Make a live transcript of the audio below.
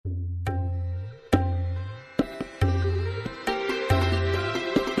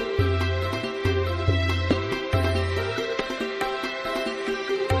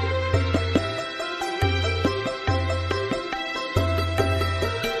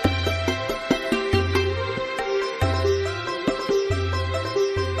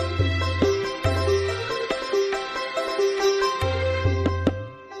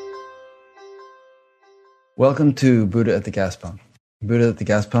Welcome to Buddha at the Gas Pump. Buddha at the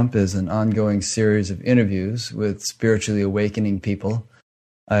Gas Pump is an ongoing series of interviews with spiritually awakening people.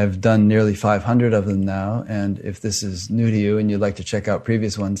 I've done nearly 500 of them now, and if this is new to you and you'd like to check out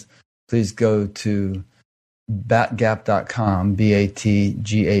previous ones, please go to batgap.com,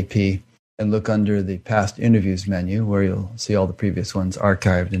 B-A-T-G-A-P, and look under the past interviews menu where you'll see all the previous ones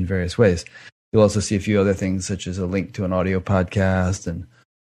archived in various ways. You'll also see a few other things such as a link to an audio podcast and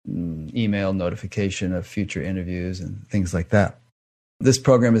email notification of future interviews and things like that. This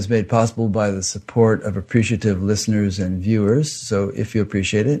program is made possible by the support of appreciative listeners and viewers. So if you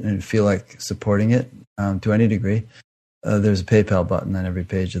appreciate it and feel like supporting it to any degree, there's a PayPal button on every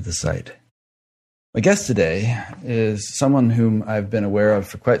page of the site. My guest today is someone whom I've been aware of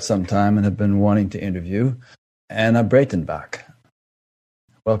for quite some time and have been wanting to interview, Anna Breitenbach.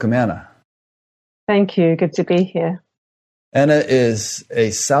 Welcome, Anna. Thank you. Good to be here. Anna is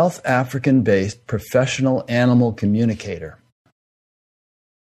a South African-based professional animal communicator.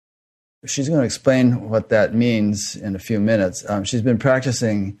 She's going to explain what that means in a few minutes. She's been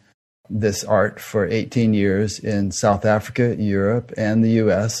practicing this art for 18 years in South Africa, Europe, and the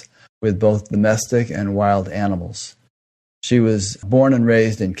U.S. with both domestic and wild animals. She was born and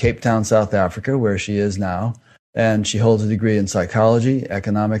raised in Cape Town, South Africa, where she is now, and she holds a degree in psychology,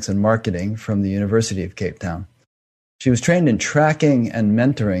 economics, and marketing from the University of Cape Town. She was trained in tracking and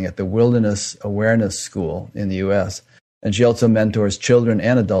mentoring at the Wilderness Awareness School in the U.S., and she also mentors children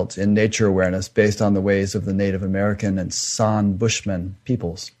and adults in nature awareness based on the ways of the Native American and San Bushman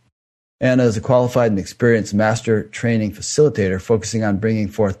peoples. Anna is a qualified and experienced master training facilitator focusing on bringing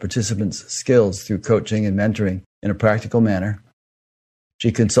forth participants' skills through coaching and mentoring in a practical manner.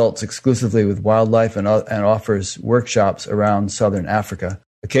 She consults exclusively with wildlife and offers workshops around Southern Africa,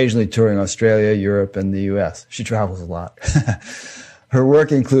 occasionally touring Australia, Europe, and the U.S. She travels a lot. Her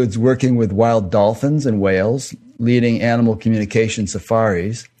work includes working with wild dolphins and whales, leading animal communication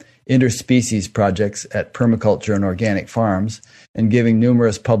safaris, interspecies projects at permaculture and organic farms, and giving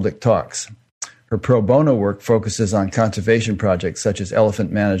numerous public talks. Her pro bono work focuses on conservation projects such as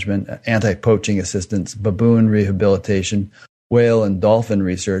elephant management, anti-poaching assistance, baboon rehabilitation, whale and dolphin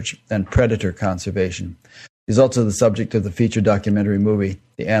research, and predator conservation. She's also the subject of the feature documentary movie,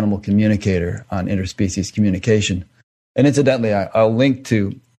 The Animal Communicator, on interspecies communication. And incidentally, I'll link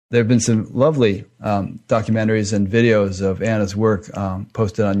to, there have been some lovely documentaries and videos of Anna's work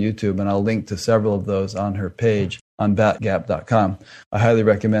posted on YouTube, and I'll link to several of those on her page on batgap.com. I highly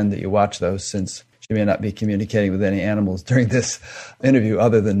recommend that you watch those, since she may not be communicating with any animals during this interview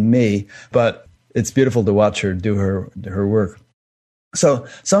other than me, but it's beautiful to watch her do her work. So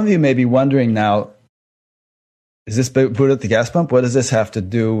some of you may be wondering now, is this Buddha at the Gas Pump? What does this have to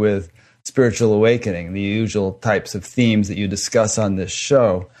do with spiritual awakening, the usual types of themes that you discuss on this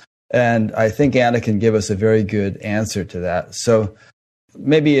show? And I think Anna can give us a very good answer to that. So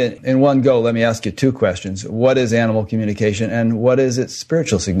maybe in one go, let me ask you two questions. What is animal communication, and what is its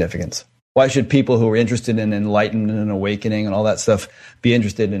spiritual significance? Why should people who are interested in enlightenment and awakening and all that stuff be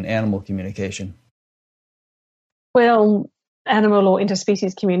interested in animal communication? Well, animal or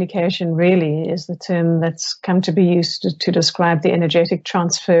interspecies communication really is the term that's come to be used to describe the energetic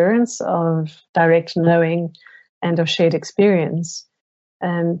transference of direct knowing and of shared experience.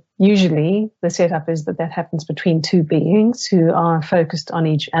 And usually the setup is that happens between two beings who are focused on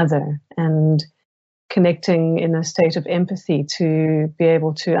each other and connecting in a state of empathy to be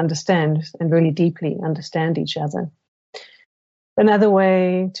able to understand and really deeply understand each other. Another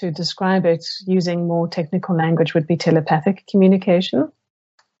way to describe it using more technical language would be telepathic communication,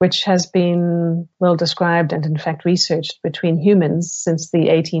 which has been well described and in fact researched between humans since the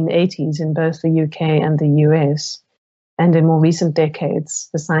 1880s in both the UK and the US. And in more recent decades,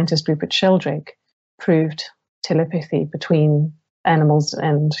 the scientist Rupert Sheldrake proved telepathy between animals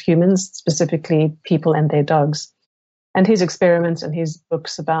and humans, specifically people and their dogs. And his experiments and his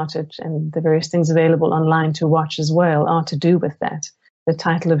books about it and the various things available online to watch as well are to do with that. The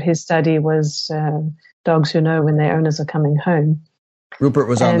title of his study was Dogs Who Know When Their Owners Are Coming Home. Rupert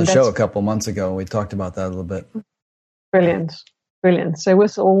was on the show a couple months ago. We talked about that a little bit. Brilliant. So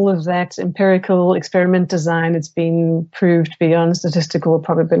with all of that empirical experiment design, it's been proved beyond statistical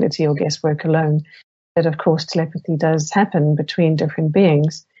probability or guesswork alone that, of course, telepathy does happen between different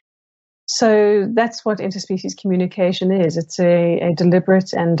beings. So that's what interspecies communication is. It's a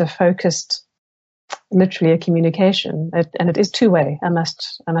deliberate and a focused, literally a communication. And it is two-way, I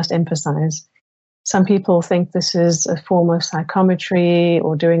must emphasize. Some people think this is a form of psychometry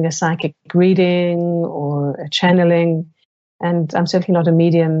or doing a psychic reading or a channeling. And I'm certainly not a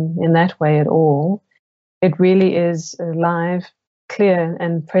medium in that way at all. It really is alive, clear,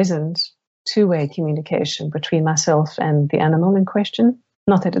 and present two-way communication between myself and the animal in question.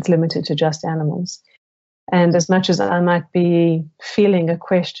 Not that it's limited to just animals. And as much as I might be feeling a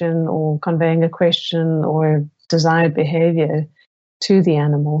question or conveying a question or desired behavior to the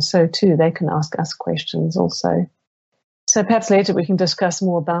animal, so too they can ask us questions also. So perhaps later we can discuss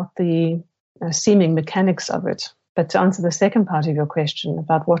more about the seeming mechanics of it. But to answer the second part of your question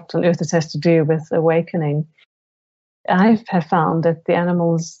about what on earth this has to do with awakening, I have found that the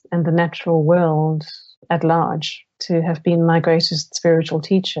animals and the natural world at large to have been my greatest spiritual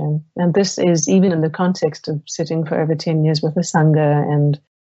teacher. And this is even in the context of sitting for over 10 years with the Sangha and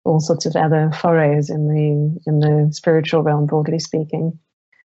all sorts of other forays in the spiritual realm, broadly speaking.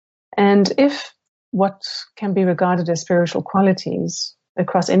 And if what can be regarded as spiritual qualities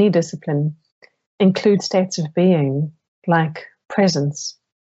across any discipline include states of being like presence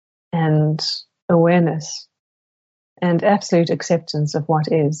and awareness and absolute acceptance of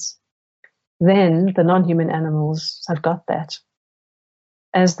what is, then the non-human animals have got that.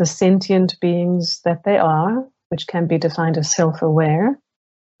 As the sentient beings that they are, which can be defined as self-aware,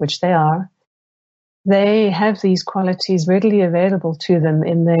 which they are, they have these qualities readily available to them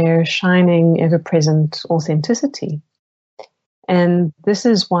in their shining, ever-present authenticity. And this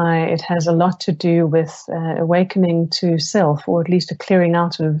is why it has a lot to do with awakening to self, or at least a clearing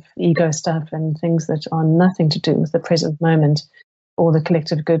out of ego stuff and things that are nothing to do with the present moment or the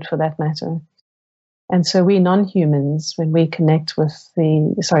collective good for that matter. And so we non-humans, when we connect with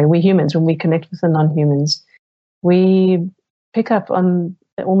we humans, when we connect with the non-humans, we pick up on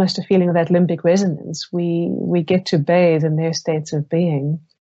almost a feeling of that limbic resonance. We get to bathe in their states of being.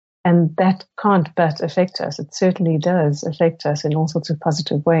 And that can't but affect us. It certainly does affect us in all sorts of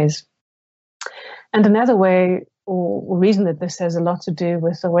positive ways. And another way or reason that this has a lot to do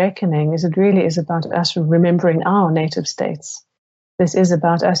with awakening is it really is about us remembering our native states. This is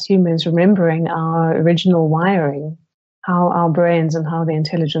about us humans remembering our original wiring, how our brains and how the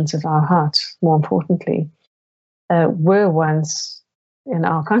intelligence of our heart, more importantly, were once in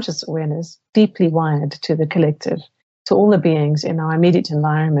our conscious awareness deeply wired to the collective, to all the beings in our immediate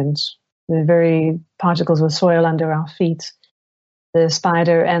environment, the very particles of soil under our feet, the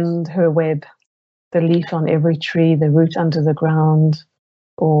spider and her web, the leaf on every tree, the root under the ground,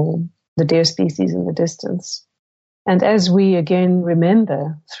 or the deer species in the distance. And as we again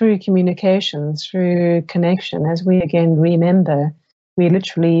remember, through communication, through connection, as we again remember, we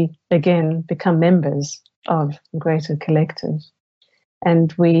literally again become members of the greater collective.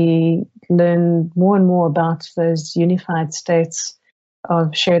 And we learn more and more about those unified states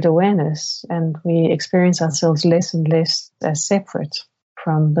of shared awareness, and we experience ourselves less and less as separate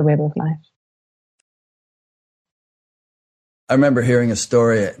from the web of life. I remember hearing a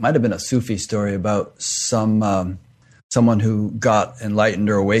story, it might have been a Sufi story, about someone who got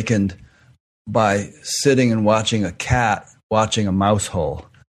enlightened or awakened by sitting and watching a cat watching a mouse hole.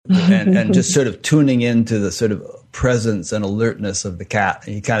 and just sort of tuning into the sort of presence and alertness of the cat.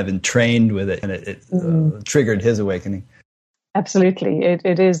 He kind of been trained with it, and it triggered his awakening. Absolutely.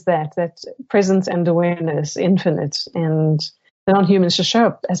 It is that presence and awareness, infinite, and the non-humans to show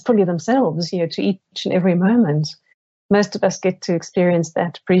up as fully themselves, to each and every moment. Most of us get to experience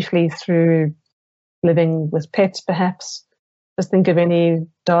that briefly through living with pets, perhaps. Just think of any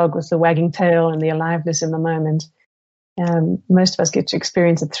dog with the wagging tail and the aliveness in the moment. Most of us get to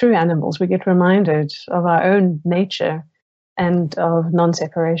experience it through animals. We get reminded of our own nature and of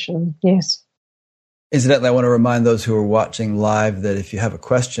non-separation. Yes. Incidentally, I want to remind those who are watching live that if you have a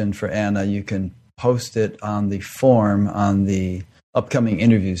question for Anna, you can post it on the form on the upcoming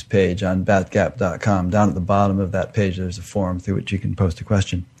interviews page on batgap.com. Down at the bottom of that page, there's a form through which you can post a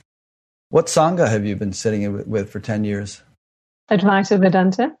question. What Sangha have you been sitting with for 10 years? Advaita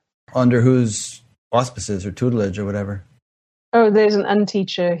Vedanta. Under whose auspices or tutelage or whatever? Oh, there's an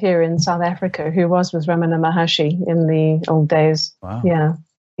unteacher here in South Africa who was with Ramana Maharshi in the old days. Wow.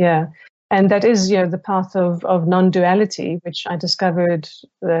 Yeah. And that is, the path of non-duality, which I discovered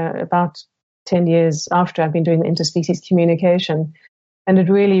about 10 years after I've been doing the interspecies communication. And it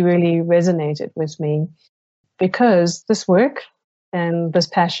really, really resonated with me because this work and this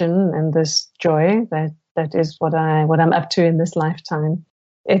passion and this joy, that is what I'm up to in this lifetime.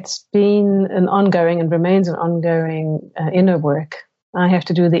 It's been an ongoing and remains an ongoing inner work. I have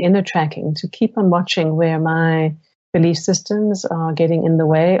to do the inner tracking to keep on watching where my belief systems are getting in the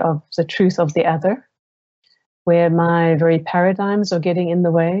way of the truth of the other, where my very paradigms are getting in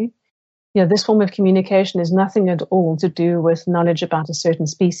the way. This form of communication is nothing at all to do with knowledge about a certain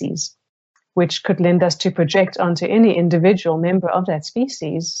species, which could lend us to project onto any individual member of that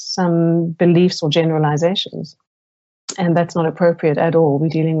species some beliefs or generalizations. And that's not appropriate at all. We're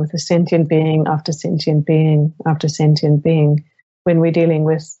dealing with a sentient being after sentient being after sentient being when we're dealing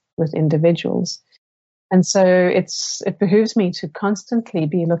with individuals. And so it behooves me to constantly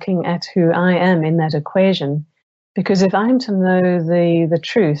be looking at who I am in that equation. Because if I'm to know the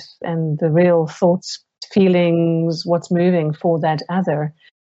truth and the real thoughts, feelings, what's moving for that other,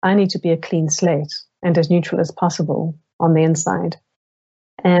 I need to be a clean slate and as neutral as possible on the inside.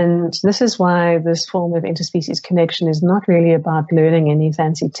 And this is why this form of interspecies connection is not really about learning any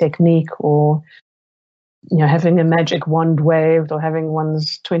fancy technique or, having a magic wand waved or having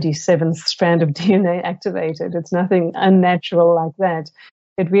one's 27th strand of DNA activated. It's nothing unnatural like that.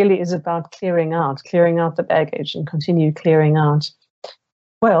 It really is about clearing out the baggage and continue clearing out.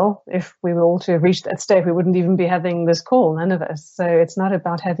 Well, if we were all to have reached that state, we wouldn't even be having this call, none of us. So it's not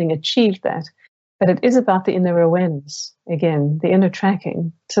about having achieved that. But it is about the inner awareness, again, the inner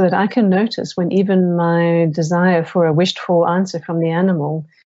tracking, so that I can notice when even my desire for a wished-for answer from the animal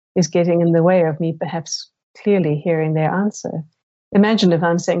is getting in the way of me perhaps clearly hearing their answer. Imagine if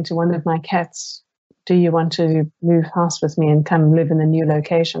I'm saying to one of my cats, do you want to move house with me and come live in a new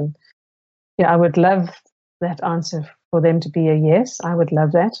location? Yeah, I would love that answer for them to be a yes. I would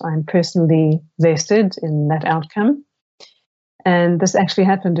love that. I'm personally vested in that outcome. And this actually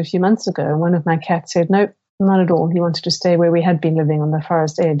happened a few months ago. One of my cats said, nope, not at all. He wanted to stay where we had been living on the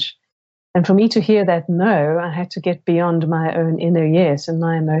forest edge. And for me to hear that no, I had to get beyond my own inner yes and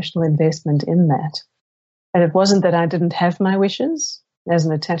my emotional investment in that. And it wasn't that I didn't have my wishes as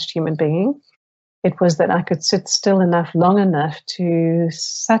an attached human being. It was that I could sit still enough, long enough to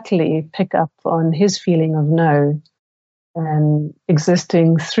subtly pick up on his feeling of no,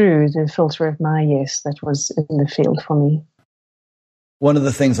 existing through the filter of my yes that was in the field for me. One of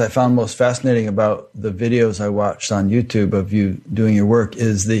the things I found most fascinating about the videos I watched on YouTube of you doing your work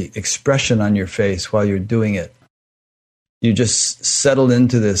is the expression on your face while you're doing it. You just settled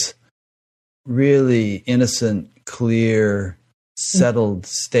into this really innocent, clear, settled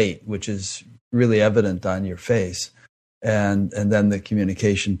state, which is really evident on your face. And then the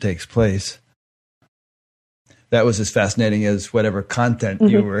communication takes place. That was as fascinating as whatever content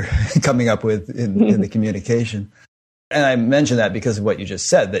you were coming up with in the communication. And I mention that because of what you just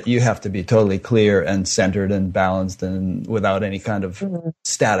said, that you have to be totally clear and centered and balanced and without any kind of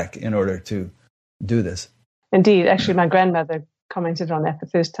static in order to do this. Indeed. Actually, my grandmother commented on that the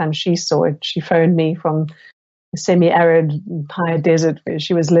first time she saw it. She phoned me from a semi-arid high desert where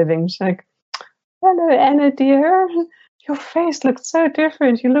she was living. She's like, hello, Anna, dear. Your face looks so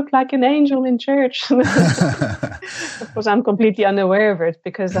different. You look like an angel in church. Of course, I'm completely unaware of it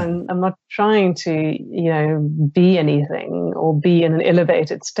because I'm not trying to, be anything or be in an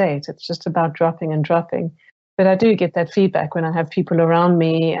elevated state. It's just about dropping and dropping. But I do get that feedback when I have people around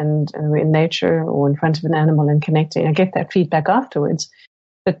me and we're in nature or in front of an animal and connecting. I get that feedback afterwards.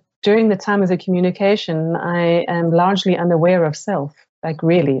 But during the time of the communication, I am largely unaware of self. Like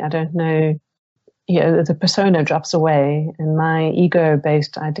really, I don't know. The persona drops away and my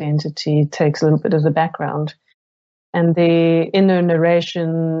ego-based identity takes a little bit of the background. And the inner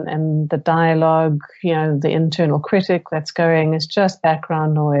narration and the dialogue, the internal critic that's going is just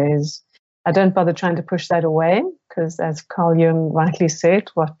background noise. I don't bother trying to push that away because, as Carl Jung rightly said,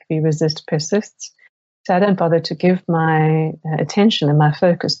 what we resist persists. So I don't bother to give my attention and my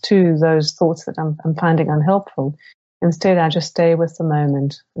focus to those thoughts that I'm finding unhelpful. Instead, I just stay with the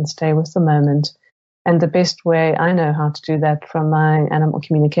moment and stay with the moment. And the best way I know how to do that from my animal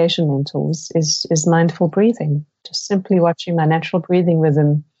communication mentors is mindful breathing. Just simply watching my natural breathing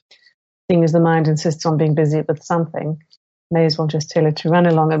rhythm. Seeing as the mind insists on being busy with something, may as well just tell it to run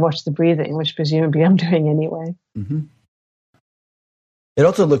along and watch the breathing, which presumably I'm doing anyway. Mm-hmm. It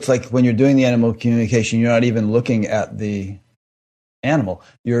also looks like when you're doing the animal communication, you're not even looking at the animal.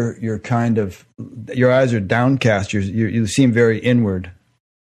 You're kind of, your eyes are downcast. You seem very inward.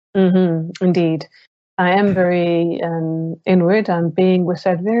 Mm-hmm. Indeed. I am very inward. I'm being with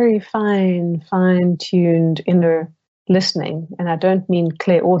that very fine-tuned inner listening. And I don't mean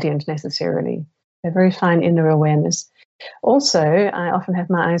clairaudient necessarily. A very fine inner awareness. Also, I often have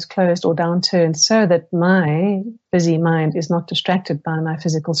my eyes closed or downturned so that my busy mind is not distracted by my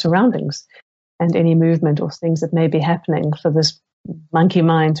physical surroundings and any movement or things that may be happening for this monkey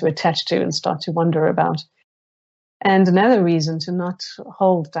mind to attach to and start to wonder about. And another reason to not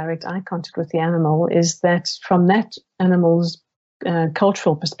hold direct eye contact with the animal is that from that animal's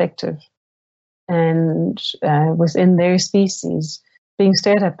cultural perspective and within their species, being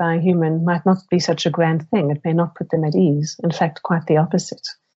stared at by a human might not be such a grand thing. It may not put them at ease. In fact, quite the opposite.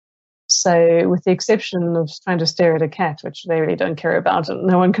 So with the exception of trying to stare at a cat, which they really don't care about, and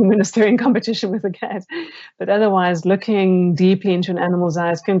no one can win a staring competition with a cat, but otherwise looking deeply into an animal's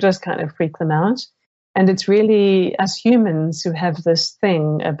eyes can just kind of freak them out. And it's really us humans who have this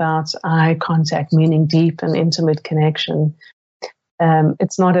thing about eye contact, meaning deep and intimate connection.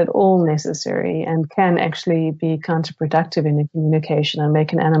 It's not at all necessary and can actually be counterproductive in a communication and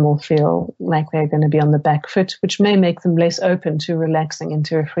make an animal feel like they're going to be on the back foot, which may make them less open to relaxing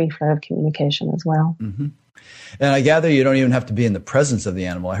into a free flow of communication as well. Mm-hmm. And I gather you don't even have to be in the presence of the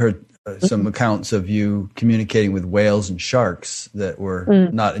animal. I heard some accounts of you communicating with whales and sharks that were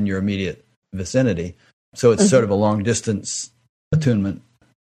not in your immediate vicinity. So it's sort of a long distance attunement.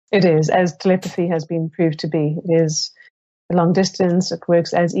 It is, as telepathy has been proved to be. It is long distance. It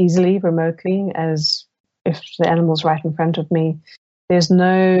works as easily remotely as if the animal's right in front of me. There's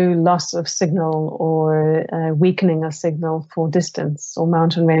no loss of signal or weakening of signal for distance or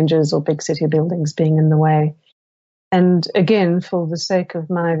mountain ranges or big city buildings being in the way. And again, for the sake of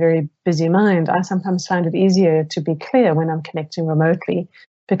my very busy mind, I sometimes find it easier to be clear when I'm connecting remotely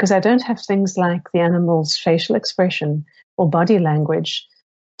because I don't have things like the animal's facial expression or body language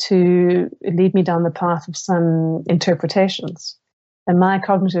to lead me down the path of some interpretations. And my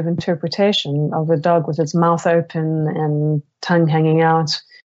cognitive interpretation of a dog with its mouth open and tongue hanging out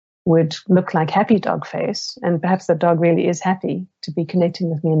would look like happy dog face. And perhaps the dog really is happy to be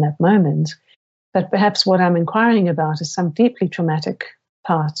connecting with me in that moment. But perhaps what I'm inquiring about is some deeply traumatic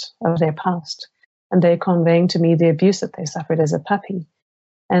part of their past. And they're conveying to me the abuse that they suffered as a puppy.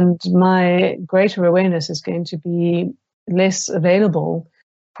 And my greater awareness is going to be less available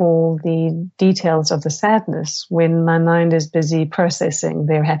for the details of the sadness when my mind is busy processing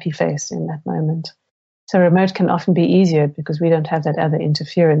their happy face in that moment. So remote can often be easier because we don't have that other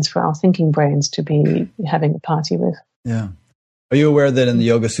interference for our thinking brains to be having a party with. Yeah. Are you aware that in the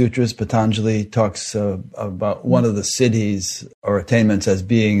Yoga Sutras, Patanjali talks about one of the siddhis or attainments as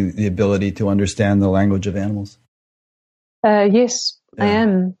being the ability to understand the language of animals? Yes, yeah. I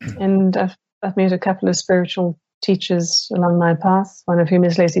am. And I've met a couple of spiritual teachers along my path, one of whom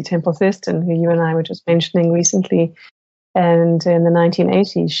is Leslie Temple Thurston, who you and I were just mentioning recently. And in the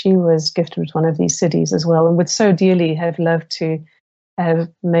 1980s, she was gifted with one of these siddhis as well and would so dearly have loved to have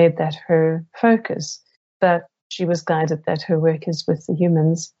made that her focus. But she was guided that her work is with the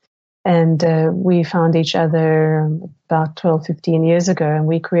humans. And we found each other about 12, 15 years ago, and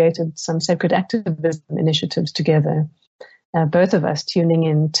we created some sacred activism initiatives together. Both of us tuning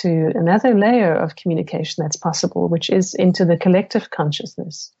into another layer of communication that's possible, which is into the collective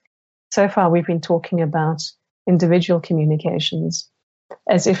consciousness. So far, we've been talking about individual communications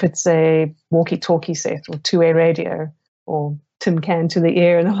as if it's a walkie-talkie set or two-way radio or tin can to the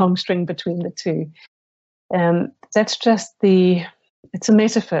ear and a long string between the two. That's just it's a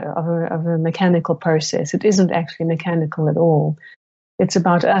metaphor of a mechanical process. It isn't actually mechanical at all. It's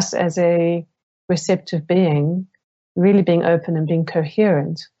about us as a receptive being really being open and being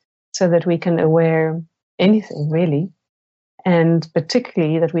coherent so that we can aware anything really, and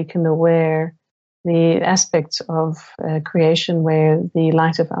particularly that we can aware the aspects of creation where the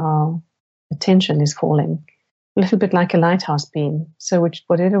light of our attention is falling, a little bit like a lighthouse beam. So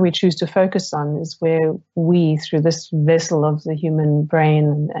whatever we choose to focus on is where we, through this vessel of the human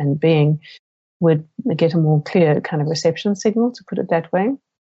brain and being, would get a more clear kind of reception signal, to put it that way.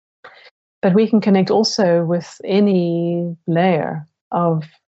 But we can connect also with any layer of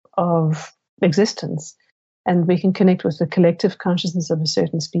existence. And we can connect with the collective consciousness of a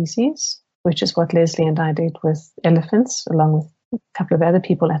certain species, which is what Leslie and I did with elephants, along with a couple of other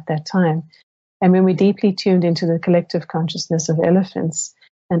people at that time. And when we deeply tuned into the collective consciousness of elephants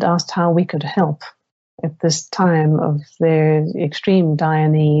and asked how we could help at this time of their extreme dire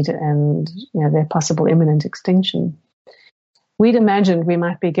need and their possible imminent extinction, we'd imagined we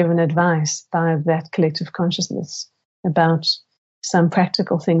might be given advice by that collective consciousness about some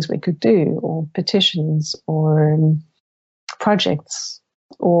practical things we could do, or petitions, or projects,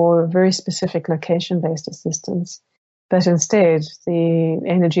 or very specific location-based assistance. But instead, the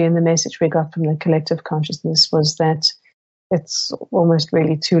energy and the message we got from the collective consciousness was that it's almost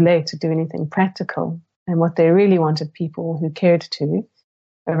really too late to do anything practical. And what they really wanted people who cared to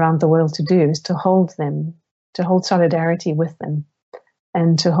around the world to do is to hold them, to hold solidarity with them,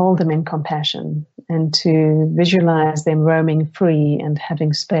 and to hold them in compassion, and to visualize them roaming free and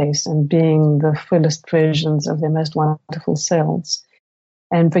having space and being the fullest versions of their most wonderful selves,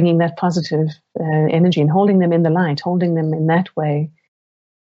 and bringing that positive energy and holding them in the light, holding them in that way,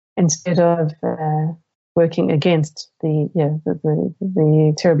 instead of working against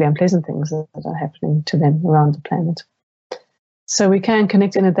the terribly unpleasant things that are happening to them around the planet. So we can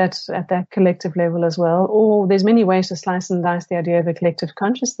connect in at that collective level as well. Or there's many ways to slice and dice the idea of a collective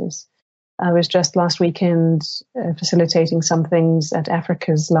consciousness. I was just last weekend facilitating some things at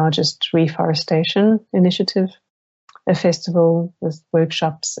Africa's largest reforestation initiative, a festival with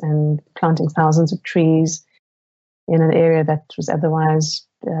workshops and planting thousands of trees in an area that was otherwise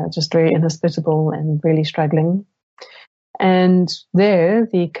just very inhospitable and really struggling. And there,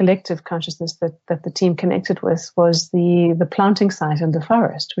 the collective consciousness that the team connected with was the planting site and the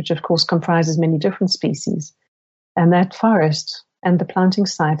forest, which of course comprises many different species. And that forest and the planting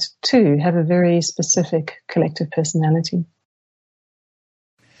site too have a very specific collective personality.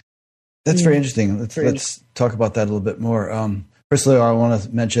 That's very interesting. Let's talk about that a little bit more. Firstly, I want to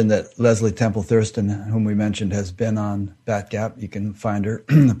mention that Leslie Temple Thurston, whom we mentioned, has been on Batgap. You can find her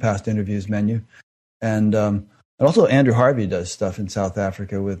in the past interviews menu. And also Andrew Harvey does stuff in South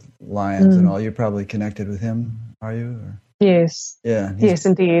Africa with lions and all. You're probably connected with him, are you? Or? Yes. Yeah. Yes,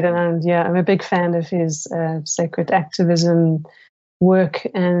 indeed. And I'm a big fan of his sacred activism work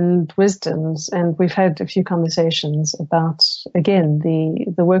and wisdoms. And we've had a few conversations about, again,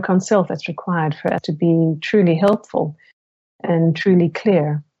 the work on self that's required for us to be truly helpful and truly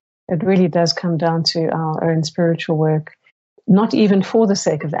clear. It really does come down to our own spiritual work, not even for the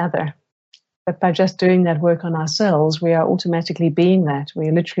sake of other, but by just doing that work on ourselves, we are automatically being that. We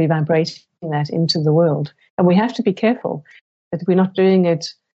are literally vibrating that into the world. And we have to be careful that we're not doing it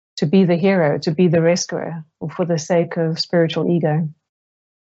to be the hero, to be the rescuer, or for the sake of spiritual ego.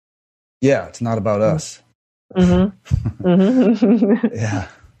 Yeah, it's not about us. Mm-hmm. Mm-hmm. Yeah.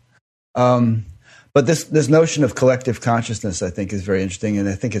 But this notion of collective consciousness, I think, is very interesting, and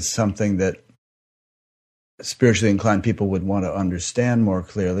I think it's something that spiritually inclined people would want to understand more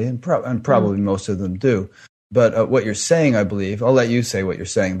clearly, and probably most of them do. But what you're saying, I believe, I'll let you say what you're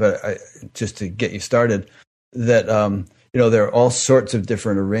saying, but just to get you started, that there are all sorts of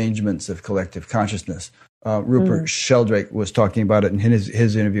different arrangements of collective consciousness. Rupert Sheldrake was talking about it in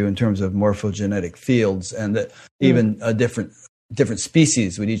his interview in terms of morphogenetic fields, and that even different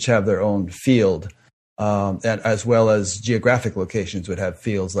species would each have their own field. And as well as geographic locations would have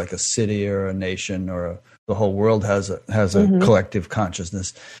fields, like a city or a nation or the whole world has a collective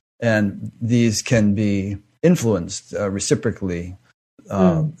consciousness, and these can be influenced reciprocally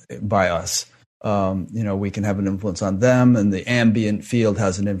by us. We can have an influence on them, and the ambient field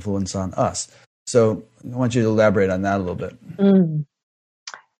has an influence on us. So I want you to elaborate on that a little bit.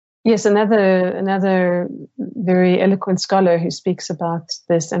 Yes, another very eloquent scholar who speaks about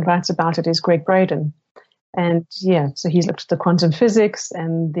this and writes about it is Greg Braden. And so he's looked at the quantum physics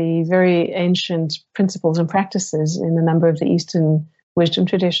and the very ancient principles and practices in a number of the Eastern wisdom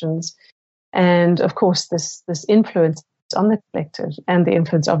traditions. And of course, this influence on the collective and the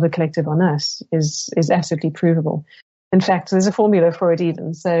influence of the collective on us is absolutely provable. In fact, there's a formula for it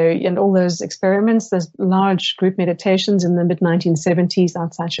even. So, in all those experiments, those large group meditations in the mid-1970s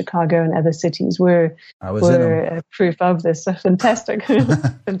outside Chicago and other cities were proof of this. So fantastic.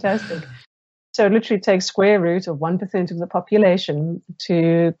 Fantastic. So it literally takes square root of 1% of the population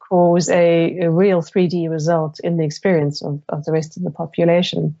to cause a real 3D result in the experience of the rest of the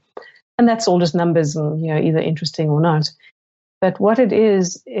population. And that's all just numbers and, either interesting or not. But what it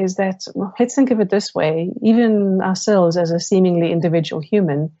is that, let's think of it this way, even ourselves as a seemingly individual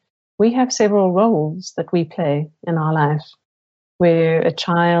human, we have several roles that we play in our life. We're a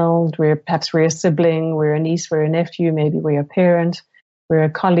child, perhaps we're a sibling, we're a niece, we're a nephew, maybe we're a parent. We're a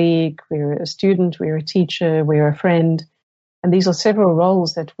colleague, we're a student, we're a teacher, we're a friend. And these are several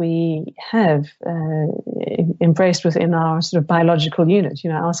roles that we have embraced within our sort of biological unit.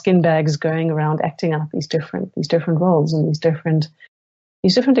 Our skin bags going around acting out these different roles and these different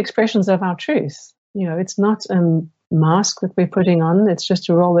expressions of our truth. It's not a mask that we're putting on. It's just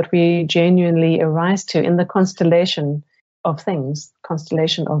a role that we genuinely arise to in the constellation of things,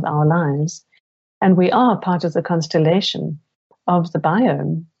 constellation of our lives. And we are part of the constellation of the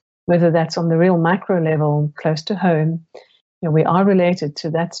biome, whether that's on the real micro level, close to home. We are related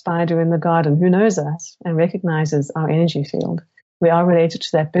to that spider in the garden who knows us and recognizes our energy field. We are related to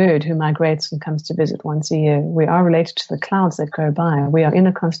that bird who migrates and comes to visit once a year. We are related to the clouds that go by. We are in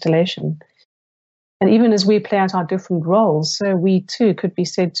a constellation. And even as we play out our different roles, so we too could be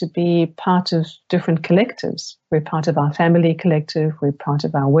said to be part of different collectives. We're part of our family collective. We're part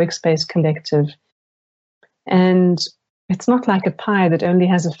of our workspace collective. And it's not like a pie that only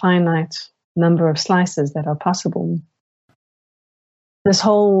has a finite number of slices that are possible. This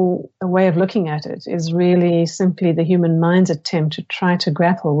whole way of looking at it is really simply the human mind's attempt to try to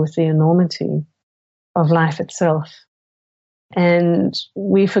grapple with the enormity of life itself. And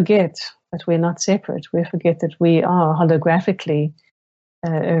we forget that we're not separate. We forget that we are holographically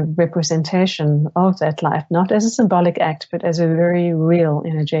a representation of that life, not as a symbolic act, but as a very real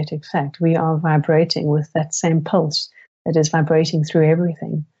energetic fact. We are vibrating with that same pulse that is vibrating through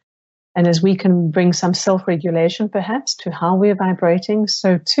everything. And as we can bring some self-regulation perhaps to how we're vibrating,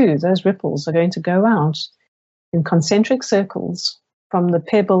 so too those ripples are going to go out in concentric circles from the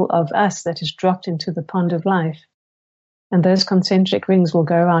pebble of us that is dropped into the pond of life. And those concentric rings will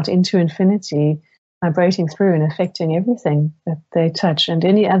go out into infinity, vibrating through and affecting everything that they touch. And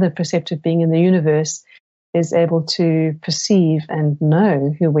any other perceptive being in the universe is able to perceive and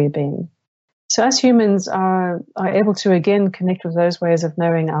know who we're being. So us humans are able to again connect with those ways of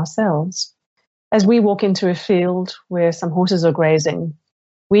knowing ourselves. As we walk into a field where some horses are grazing,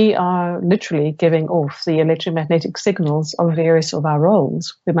 we are literally giving off the electromagnetic signals of various of our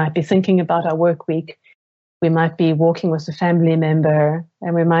roles. We might be thinking about our work week. We might be walking with a family member,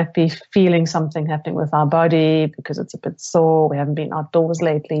 and we might be feeling something happening with our body because it's a bit sore. We haven't been outdoors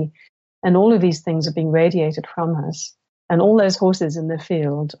lately. And all of these things are being radiated from us. And all those horses in the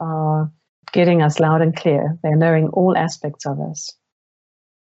field are getting us loud and clear. They're knowing all aspects of us.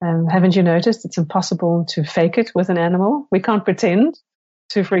 Haven't you noticed it's impossible to fake it with an animal? We can't pretend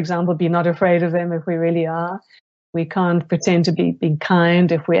to, for example, be not afraid of them if we really are. We can't pretend to be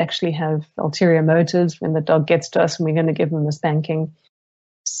kind if we actually have ulterior motives when the dog gets to us and we're going to give them a spanking.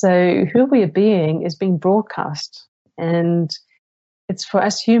 So who we are being is being broadcast. And it's for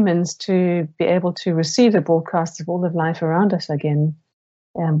us humans to be able to receive the broadcast of all of life around us again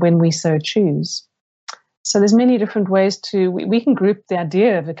when we so choose. So there's many different ways we can group the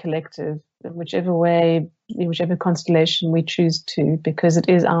idea of a collective in whichever way, in whichever constellation we choose to, because it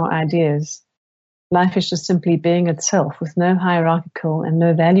is our ideas. Life is just simply being itself with no hierarchical and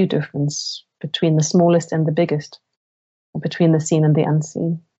no value difference between the smallest and the biggest, or between the seen and the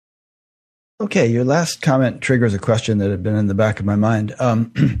unseen. Okay, your last comment triggers a question that had been in the back of my mind.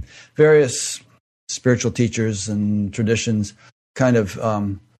 Various spiritual teachers and traditions kind of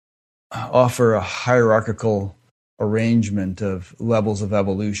offer a hierarchical arrangement of levels of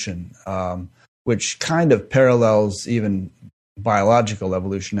evolution, which kind of parallels even biological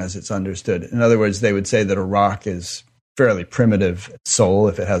evolution as it's understood. In other words, they would say that a rock is fairly primitive soul,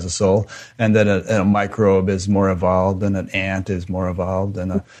 if it has a soul, and that a microbe is more evolved, and an ant is more evolved,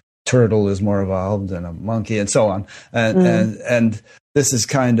 and a turtle is more evolved, and a monkey, and so on. And this is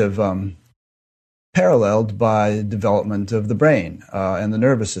kind of paralleled by development of the brain and the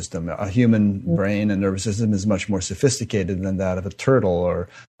nervous system. A human brain and nervous system is much more sophisticated than that of a turtle or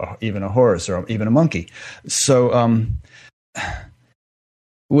even a horse or even a monkey. So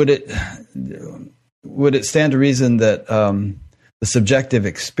would it stand to reason that the subjective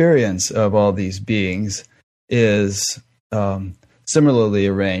experience of all these beings is similarly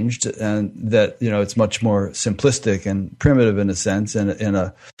arranged, and that it's much more simplistic and primitive in a sense in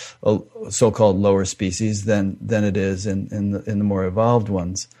a so-called lower species than it is in the more evolved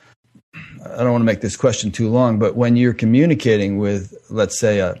ones? I don't want to make this question too long, but when you're communicating with, let's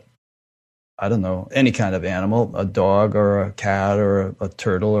say, any kind of animal, a dog or a cat or a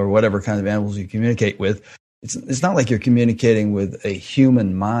turtle or whatever kind of animals you communicate with, it's not like you're communicating with a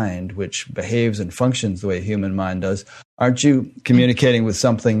human mind which behaves and functions the way a human mind does. Aren't you communicating with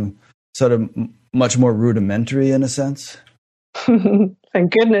something sort of much more rudimentary in a sense? Thank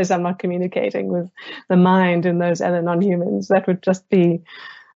goodness I'm not communicating with the mind and those other non-humans. That would just be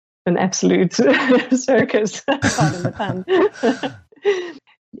an absolute circus, pardon the pun.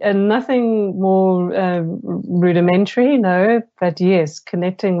 And nothing more rudimentary, no, but yes,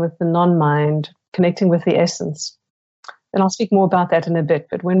 connecting with the non-mind, connecting with the essence. And I'll speak more about that in a bit,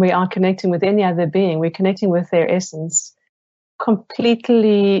 but when we are connecting with any other being, we're connecting with their essence,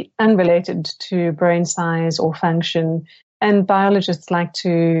 completely unrelated to brain size or function. And biologists like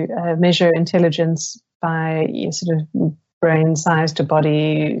to measure intelligence by sort of brain size to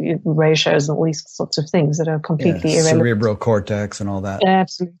body ratios and all these sorts of things that are completely irrelevant. Cerebral cortex and all that.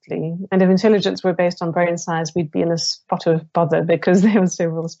 Absolutely. And if intelligence were based on brain size, we'd be in a spot of bother because there are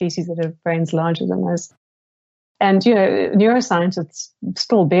several species that have brains larger than us. And, neuroscientists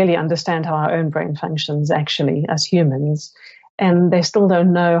still barely understand how our own brain functions actually as humans. And they still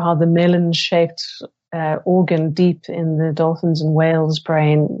don't know how the melon-shaped organ deep in the dolphins and whales'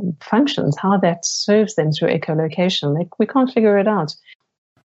 brain functions, how that serves them through echolocation. We can't figure it out.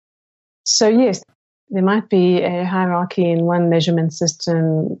 So yes, there might be a hierarchy in one measurement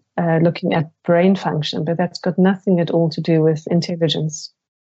system looking at brain function, but that's got nothing at all to do with intelligence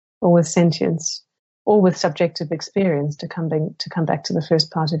or with sentience or with subjective experience, to come back to the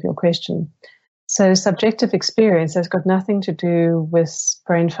first part of your question. So subjective experience has got nothing to do with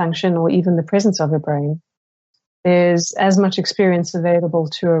brain function or even the presence of a brain. There's as much experience available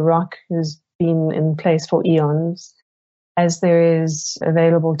to a rock who's been in place for eons as there is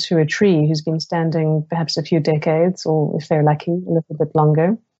available to a tree who's been standing perhaps a few decades, or if they're lucky, a little bit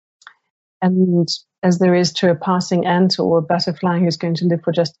longer. And as there is to a passing ant or a butterfly who's going to live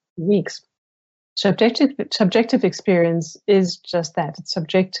for just a few weeks. So subjective experience is just that. It's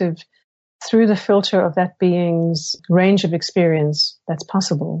subjective through the filter of that being's range of experience that's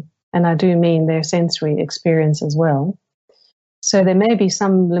possible. And I do mean their sensory experience as well. So there may be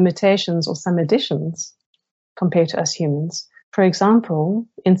some limitations or some additions compared to us humans. For example,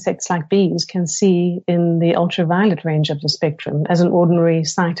 insects like bees can see in the ultraviolet range of the spectrum as an ordinary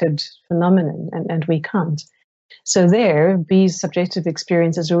sighted phenomenon, and we can't. So there, bees' subjective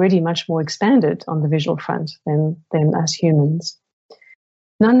experience is already much more expanded on the visual front than us humans.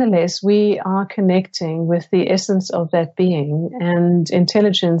 Nonetheless, we are connecting with the essence of that being, and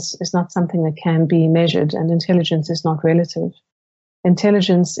intelligence is not something that can be measured, and intelligence is not relative.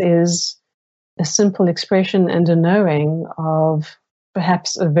 Intelligence is a simple expression and a knowing of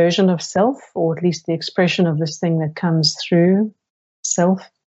perhaps a version of self, or at least the expression of this thing that comes through self,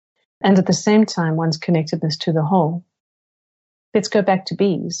 and at the same time one's connectedness to the whole. Let's go back to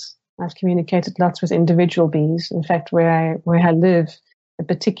bees. I've communicated lots with individual bees. In fact, where I live, a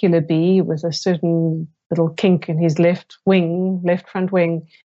particular bee with a certain little kink in his left front wing,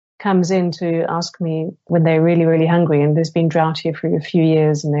 comes in to ask me when they're really, really hungry, and there's been drought here for a few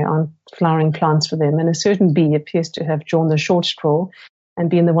years and there aren't flowering plants for them. And a certain bee appears to have drawn the short straw and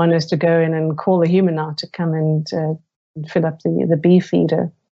been the one who has to go in and call the human out to come and fill up the bee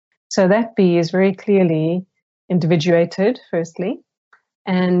feeder. So that bee is very clearly individuated, firstly,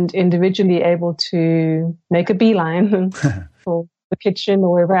 and individually able to make a beeline for the kitchen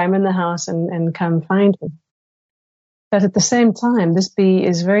or wherever I'm in the house and come find me. But at the same time, this bee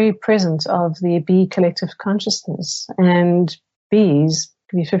is very present of the bee collective consciousness. And bees,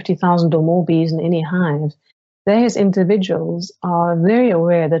 could be 50,000 or more bees in any hive, they as individuals are very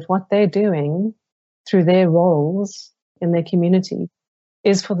aware that what they're doing through their roles in their community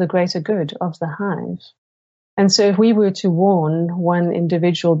is for the greater good of the hive. And so if we were to warn one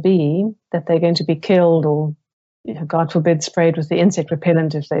individual bee that they're going to be killed or, God forbid, sprayed with the insect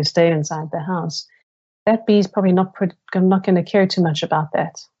repellent if they stay inside the house, that bee is probably not going to care too much about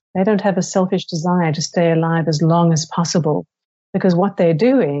that. They don't have a selfish desire to stay alive as long as possible, because what they're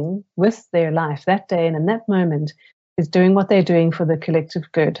doing with their life that day and in that moment is doing what they're doing for the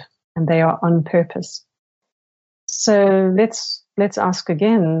collective good, and they are on purpose. So let's ask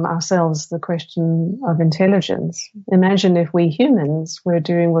again ourselves the question of intelligence. Imagine if we humans were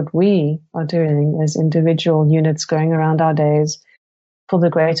doing what we are doing as individual units going around our days for the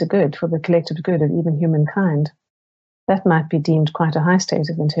greater good, for the collective good of even humankind. That might be deemed quite a high state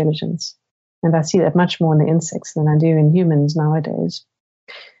of intelligence. And I see that much more in the insects than I do in humans nowadays.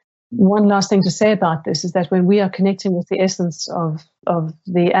 One last thing to say about this is that when we are connecting with the essence of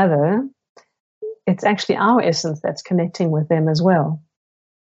the other, it's actually our essence that's connecting with them as well.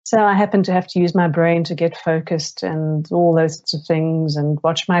 So I happen to have to use my brain to get focused and all those sorts of things and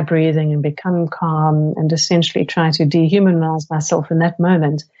watch my breathing and become calm and essentially try to dehumanize myself in that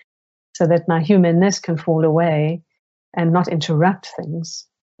moment so that my humanness can fall away and not interrupt things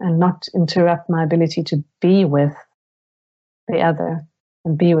and not interrupt my ability to be with the other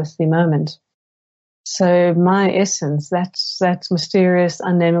and be with the moment. So my essence, that mysterious,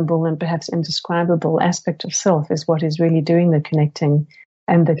 unnameable, and perhaps indescribable aspect of self is what is really doing the connecting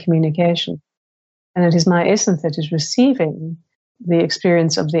and the communication. And it is my essence that is receiving the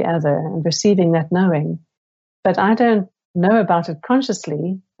experience of the other and receiving that knowing. But I don't know about it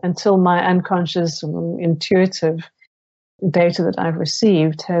consciously until my unconscious, intuitive data that I've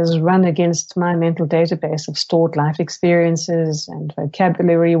received has run against my mental database of stored life experiences and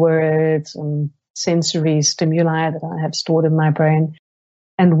vocabulary words and sensory stimuli that I have stored in my brain.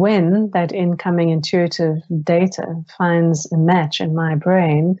 And when that incoming intuitive data finds a match in my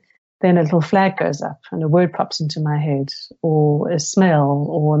brain, then a little flag goes up and a word pops into my head or a smell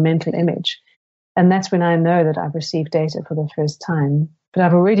or a mental image. And that's when I know that I've received data for the first time. But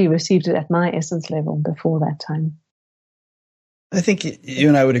I've already received it at my essence level before that time. I think you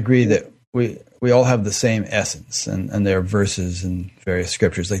and I would agree that we all have the same essence, and there are verses in various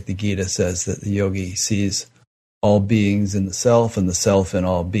scriptures, like the Gita says that the yogi sees all beings in the self and the self in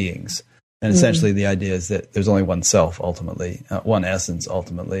all beings. And essentially the idea is that there's only one self ultimately, one essence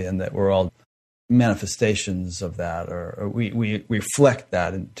ultimately, and that we're all manifestations of that, or we reflect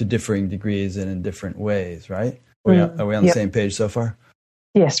that to differing degrees and in different ways, right? Are we on the same page so far?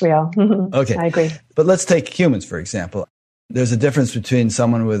 Yes, we are. Okay. I agree. But let's take humans, for example. There's a difference between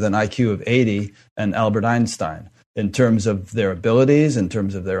someone with an IQ of 80 and Albert Einstein in terms of their abilities, in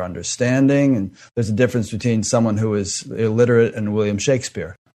terms of their understanding. And there's a difference between someone who is illiterate and William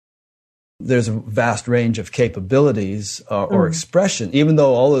Shakespeare. There's a vast range of capabilities or expression, even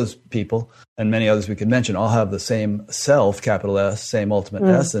though all those people and many others we could mention all have the same self, capital S, same ultimate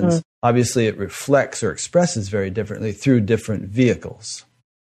essence. Obviously, it reflects or expresses very differently through different vehicles.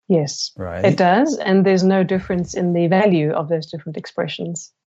 Yes, right? It does. And there's no difference in the value of those different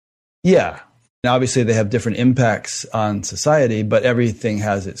expressions. Yeah. Now, obviously, they have different impacts on society, but everything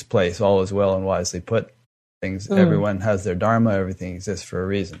has its place. All is well and wisely put. Everyone has their dharma. Everything exists for a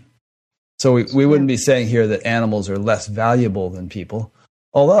reason. So we wouldn't be saying here that animals are less valuable than people.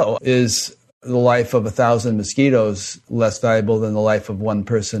 Although, is the life of 1,000 mosquitoes less valuable than the life of one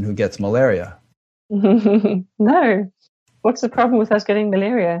person who gets malaria? No. What's the problem with us getting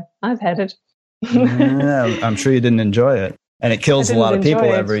malaria? I've had it. Yeah, I'm sure you didn't enjoy it. And it kills a lot of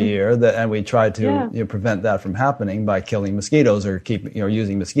people every year. And we try to prevent that from happening by killing mosquitoes or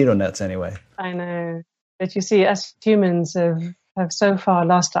using mosquito nets anyway. I know. But you see, us humans have so far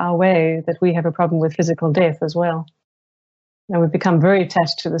lost our way that we have a problem with physical death as well. And we've become very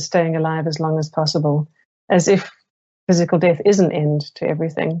attached to the staying alive as long as possible, as if physical death is an end to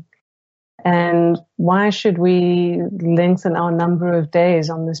everything. And why should we lengthen our number of days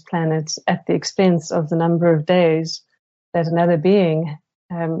on this planet at the expense of the number of days that another being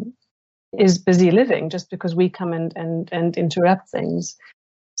is busy living just because we come and interrupt things?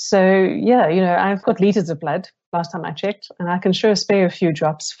 So, I've got liters of blood last time I checked, and I can sure spare a few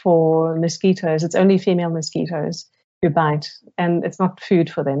drops for mosquitoes. It's only female mosquitoes who bite, and it's not food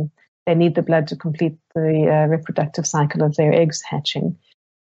for them. They need the blood to complete the reproductive cycle of their eggs hatching.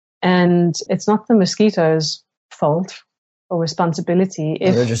 And it's not the mosquitoes' fault or responsibility.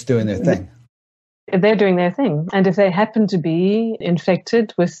 They're just doing their thing. They're doing their thing. And if they happen to be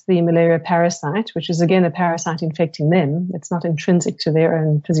infected with the malaria parasite, which is again a parasite infecting them, it's not intrinsic to their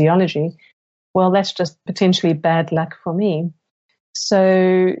own physiology, well, that's just potentially bad luck for me.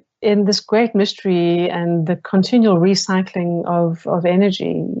 So in this great mystery and the continual recycling of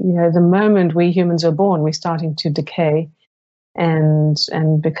energy, the moment we humans are born, we're starting to decay and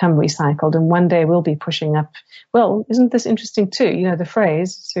become recycled. And one day we'll be pushing up. Well, isn't this interesting too? The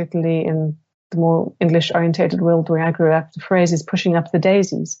phrase, certainly in the more English-orientated world where I grew up, the phrase is pushing up the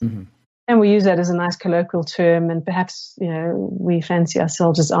daisies. Mm-hmm. And we use that as a nice colloquial term, and perhaps, we fancy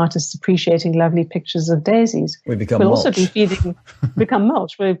ourselves as artists appreciating lovely pictures of daisies. We'll mulch. Also become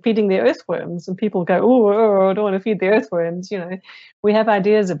mulch. We're feeding the earthworms, and people go, oh, I don't want to feed the earthworms. We have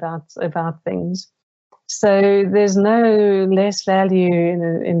ideas about things. So there's no less value in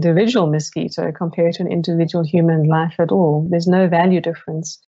an individual mosquito compared to an individual human life at all. There's no value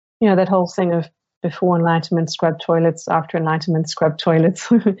difference. That whole thing of before enlightenment, scrub toilets, after enlightenment, scrub toilets.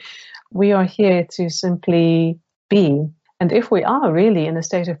 We are here to simply be. And if we are really in a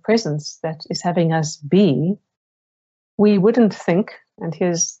state of presence that is having us be, we wouldn't think, and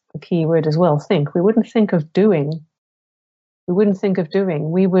here's the key word as well, think. We wouldn't think of doing.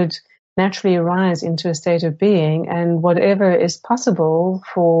 We would naturally arise into a state of being, and whatever is possible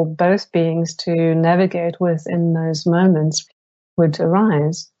for both beings to navigate with in those moments would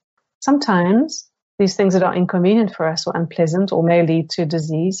arise. Sometimes these things that are inconvenient for us or unpleasant or may lead to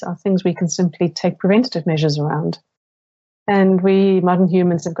disease are things we can simply take preventative measures around. And we modern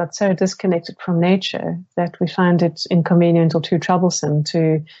humans have got so disconnected from nature that we find it inconvenient or too troublesome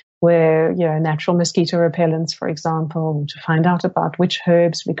to wear, natural mosquito repellents, for example, to find out about which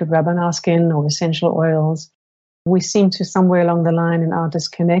herbs we could rub on our skin or essential oils. We seem to, somewhere along the line in our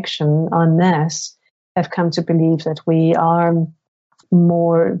disconnection, en masse, have come to believe that we are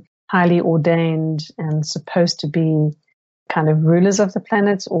more highly ordained and supposed to be kind of rulers of the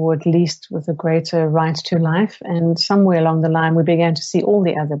planet, or at least with a greater right to life. And somewhere along the line, we began to see all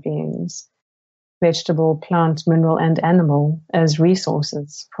the other beings, vegetable, plant, mineral, and animal, as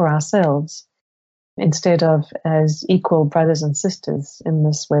resources for ourselves, instead of as equal brothers and sisters in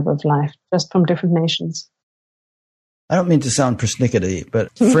this web of life, just from different nations. I don't mean to sound persnickety,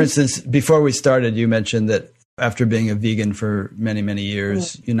 but for instance, before we started, you mentioned that after being a vegan for many, many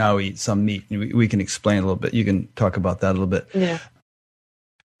years, you now eat some meat. We can explain a little bit. You can talk about that a little bit. Yeah.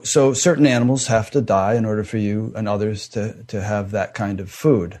 So certain animals have to die in order for you and others to have that kind of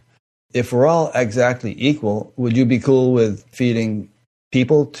food. If we're all exactly equal, would you be cool with feeding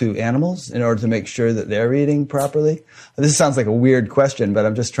people to animals in order to make sure that they're eating properly? This sounds like a weird question, but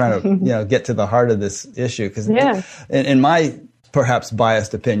I'm just trying to get to the heart of this issue. Because in my perhaps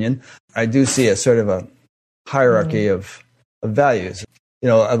biased opinion, I do see a sort of a hierarchy of values.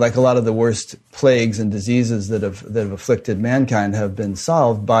 like a lot of the worst plagues and diseases that have afflicted mankind have been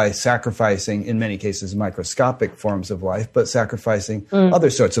solved by sacrificing, in many cases, microscopic forms of life, but sacrificing other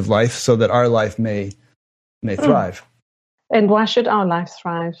sorts of life so that our life may thrive. And why should our life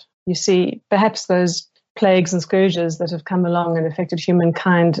thrive? You see, perhaps those plagues and scourges that have come along and affected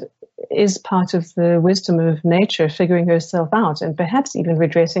humankind is part of the wisdom of nature figuring herself out, and perhaps even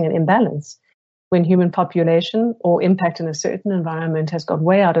redressing an imbalance. When human population or impact in a certain environment has got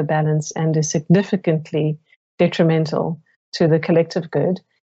way out of balance and is significantly detrimental to the collective good,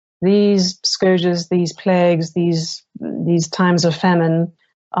 these scourges, these plagues, these times of famine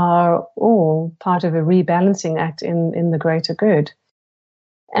are all part of a rebalancing act in the greater good.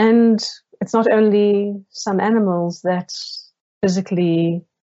 And it's not only some animals that physically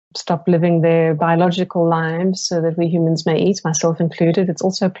stop living their biological lives so that we humans may eat, myself included, it's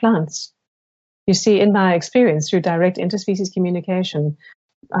also plants. You see, in my experience through direct interspecies communication,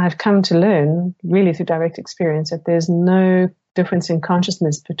 I've come to learn, really through direct experience, that there's no difference in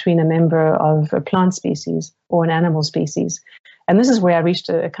consciousness between a member of a plant species or an animal species. And this is where I reached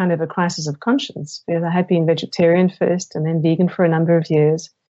a kind of a crisis of conscience, because I had been vegetarian first and then vegan for a number of years.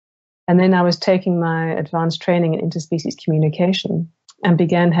 And then I was taking my advanced training in interspecies communication and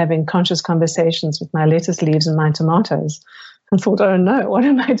began having conscious conversations with my lettuce leaves and my tomatoes. And thought, oh no, what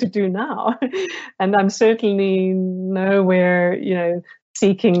am I to do now? And I'm certainly nowhere,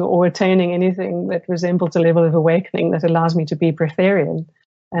 seeking or attaining anything that resembles a level of awakening that allows me to be breatharian.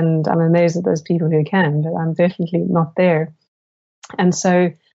 And I'm amazed at those people who can, but I'm definitely not there. And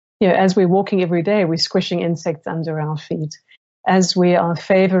so, as we're walking every day, we're squishing insects under our feet. As we are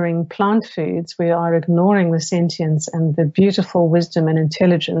favoring plant foods, we are ignoring the sentience and the beautiful wisdom and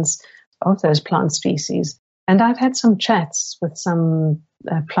intelligence of those plant species. And I've had some chats with some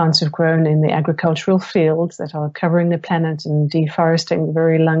plants who've grown in the agricultural fields that are covering the planet and deforesting the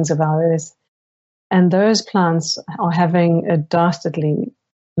very lungs of our earth. And those plants are having a dastardly,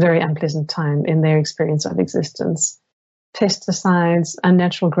 very unpleasant time in their experience of existence. Pesticides,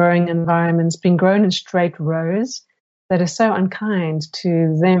 unnatural growing environments, being grown in straight rows that are so unkind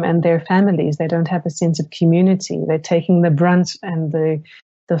to them and their families. They don't have a sense of community. They're taking the brunt and the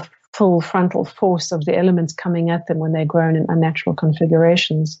full frontal force of the elements coming at them when they're grown in unnatural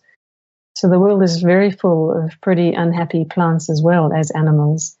configurations. So the world is very full of pretty unhappy plants as well as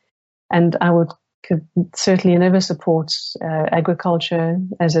animals. And I could certainly never support agriculture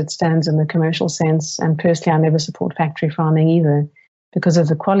as it stands in the commercial sense. And personally, I never support factory farming either, because of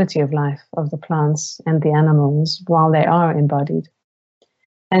the quality of life of the plants and the animals while they are embodied.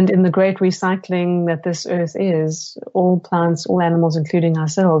 And in the great recycling that this earth is, all plants, all animals, including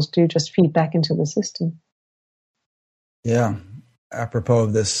ourselves, do just feed back into the system. Yeah. Apropos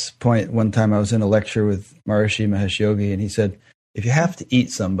of this point, one time I was in a lecture with Maharishi Mahesh Yogi, and he said, if you have to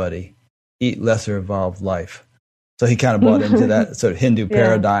eat somebody, eat lesser evolved life. So he kind of bought into that sort of Hindu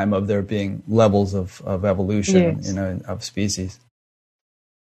paradigm of there being levels of evolution, of species.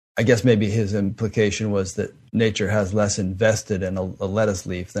 I guess maybe his implication was that nature has less invested in a lettuce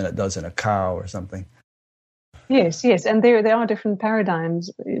leaf than it does in a cow or something. Yes. And there are different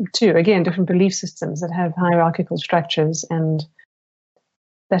paradigms too. Again, different belief systems that have hierarchical structures, and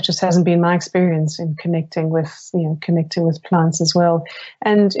that just hasn't been my experience in connecting with plants as well.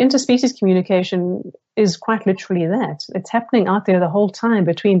 And interspecies communication is quite literally that. It's happening out there the whole time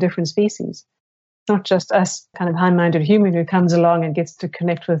between different species. Not just us kind of high-minded human who comes along and gets to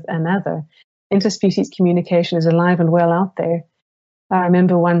connect with another. Interspecies communication is alive and well out there. I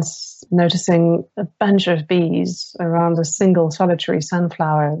remember once noticing a bunch of bees around a single solitary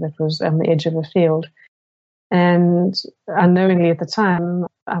sunflower that was on the edge of a field. And unknowingly at the time,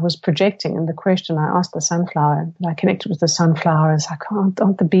 I was projecting, and the question I asked the sunflower, I connected with the sunflower, is like,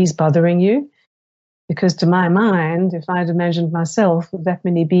 aren't the bees bothering you? Because to my mind, if I'd imagined myself with that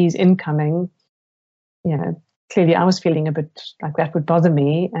many bees incoming, clearly I was feeling a bit like that would bother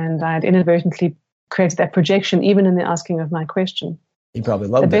me, and I had inadvertently created that projection even in the asking of my question. He probably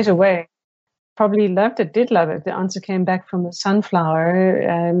loved it. A better way. Probably loved it, did love it. The answer came back from the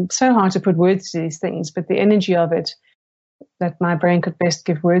sunflower. So hard to put words to these things, but the energy of it that my brain could best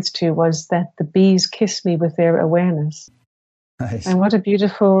give words to was that the bees kiss me with their awareness. Nice. And what a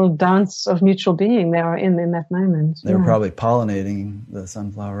beautiful dance of mutual being they are in that moment. They were probably pollinating the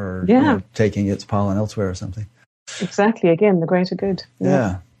sunflower or taking its pollen elsewhere or something. Exactly. Again, the greater good.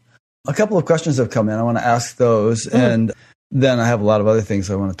 Yeah. A couple of questions have come in. I want to ask those. And then I have a lot of other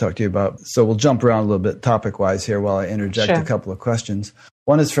things I want to talk to you about. So we'll jump around a little bit topic-wise here while I interject a couple of questions.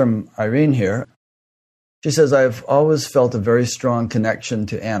 One is from Irene here. She says, I've always felt a very strong connection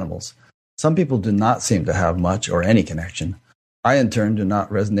to animals. Some people do not seem to have much or any connection. I, in turn, do not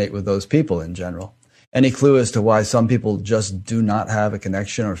resonate with those people in general. Any clue as to why some people just do not have a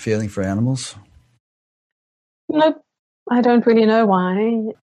connection or feeling for animals? No, I don't really know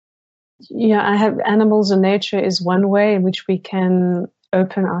why. Yeah, I have animals and nature is one way in which we can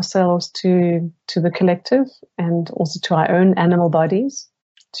open ourselves to the collective and also to our own animal bodies,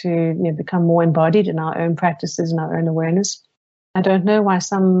 to become more embodied in our own practices and our own awareness. I don't know why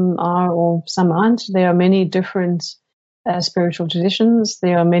some are or some aren't. There are many different spiritual traditions.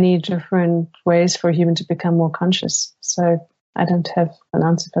 There are many different ways for a human to become more conscious. So I don't have an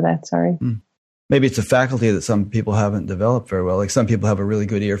answer for that, sorry. Maybe it's a faculty that some people haven't developed very well. Like some people have a really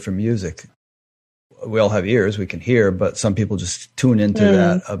good ear for music. We all have ears, we can hear, but some people just tune into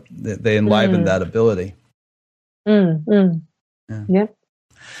that. They enliven that ability. Yeah.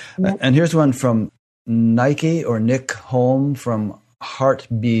 And here's one from Nike or Nick Holm from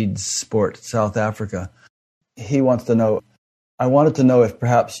Heartbeads Sport, South Africa. He wants to know, I wanted to know if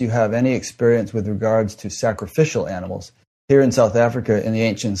perhaps you have any experience with regards to sacrificial animals. Here in South Africa, in the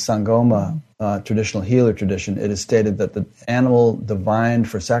ancient Sangoma traditional healer tradition, it is stated that the animal divined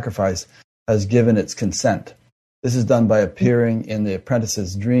for sacrifice has given its consent. This is done by appearing in the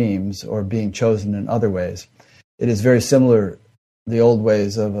apprentice's dreams or being chosen in other ways. It is very similar the old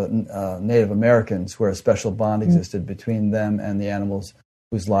ways of Native Americans, where a special bond existed between them and the animals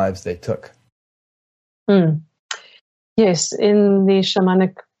whose lives they took. Yes, in the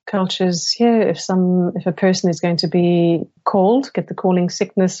shamanic cultures here, if a person is going to be called, get the calling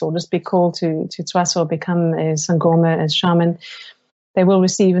sickness, or just be called to Tswasa or become a Sangoma, as shaman, they will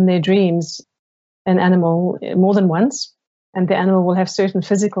receive in their dreams an animal more than once, and the animal will have certain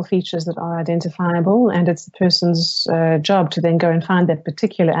physical features that are identifiable, and it's the person's job to then go and find that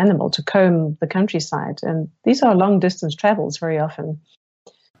particular animal, to comb the countryside. And these are long-distance travels very often.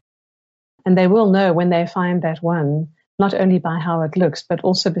 And they will know when they find that one, not only by how it looks, but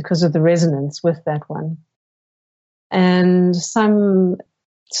also because of the resonance with that one. And some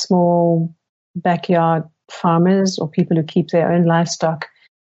small backyard farmers or people who keep their own livestock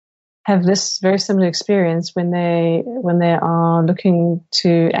have this very similar experience when they are looking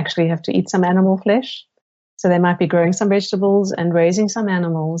to actually have to eat some animal flesh. So they might be growing some vegetables and raising some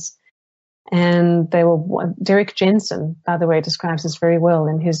animals. And Derek Jensen, by the way, describes this very well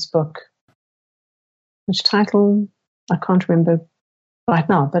in his book, which title I can't remember right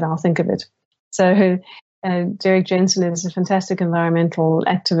now, but I'll think of it. So Derek Jensen is a fantastic environmental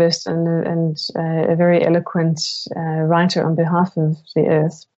activist and a very eloquent writer on behalf of the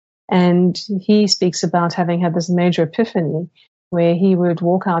earth. And he speaks about having had this major epiphany where he would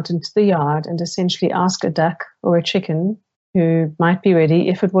walk out into the yard and essentially ask a duck or a chicken who might be ready,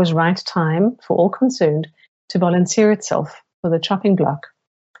 if it was right time for all concerned, to volunteer itself for the chopping block.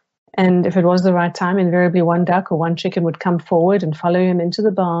 And if it was the right time, invariably one duck or one chicken would come forward and follow him into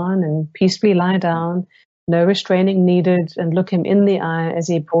the barn and peacefully lie down, no restraining needed, and look him in the eye as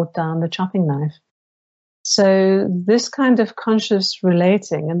he brought down the chopping knife. So this kind of conscious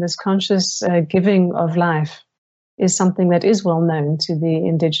relating and this conscious giving of life is something that is well known to the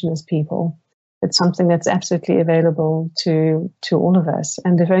indigenous people. It's something that's absolutely available to all of us.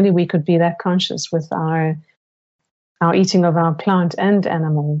 And if only we could be that conscious with our eating of our plant and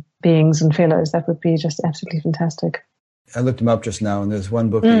animal beings and fellows, that would be just absolutely fantastic. I looked them up just now, and there's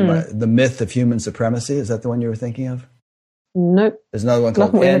one book, The Myth of Human Supremacy. Is that the one you were thinking of? Nope. There's another one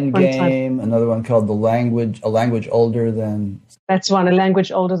called Endgame, another one called A Language Older Than... That's one, A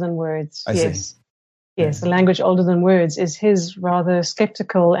Language Older Than Words. I see. Yes, A Language Older Than Words is his rather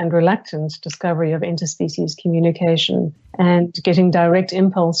skeptical and reluctant discovery of interspecies communication and getting direct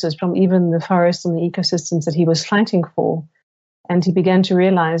impulses from even the forests and the ecosystems that he was fighting for. And he began to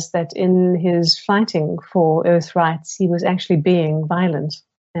realize that in his fighting for Earth rights, he was actually being violent.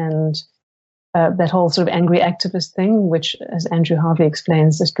 And that whole sort of angry activist thing, which, as Andrew Harvey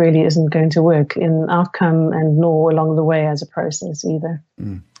explains, just really isn't going to work in outcome and nor along the way as a process either.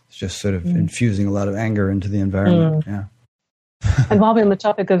 It's just sort of infusing a lot of anger into the environment. Yeah. And while we're on the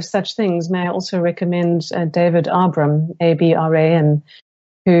topic of such things, may I also recommend David Abram, Abram,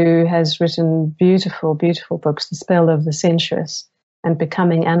 who has written beautiful, beautiful books, The Spell of the Sensuous and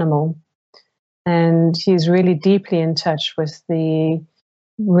Becoming Animal. And he's really deeply in touch with the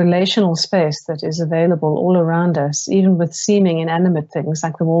relational space that is available all around us, even with seeming inanimate things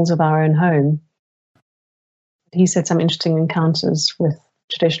like the walls of our own home. He's had some interesting encounters with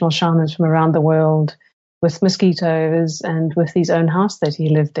traditional shamans from around the world, with mosquitoes and with his own house that he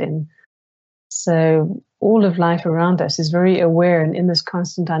lived in. So all of life around us is very aware and in this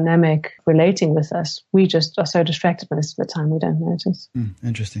constant dynamic relating with us. We just are so distracted most of the time we don't notice.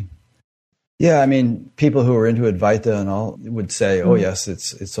 Interesting. Yeah, I mean, people who are into Advaita and all would say, oh, yes,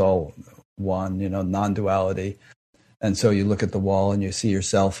 it's all one, non-duality. And so you look at the wall and you see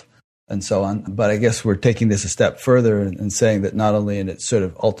yourself and so on. But I guess we're taking this a step further and saying that not only in its sort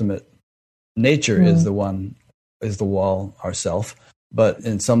of ultimate nature is the wall, ourself, but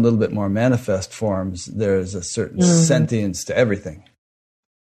in some little bit more manifest forms, there's a certain sentience to everything.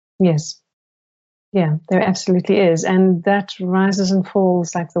 Yes. Yeah, there absolutely is. And that rises and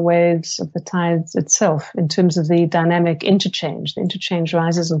falls like the waves of the tides itself in terms of the dynamic interchange. The interchange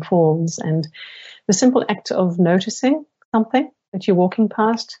rises and falls. And the simple act of noticing something that you're walking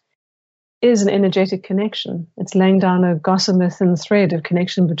past is an energetic connection. It's laying down a gossamer thin thread of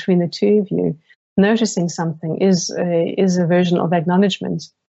connection between the two of you. Noticing something is a version of acknowledgement.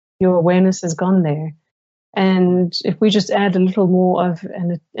 Your awareness has gone there. And if we just add a little more of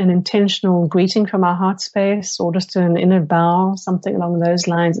an intentional greeting from our heart space or just an inner bow, something along those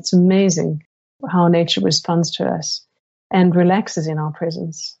lines, it's amazing how nature responds to us and relaxes in our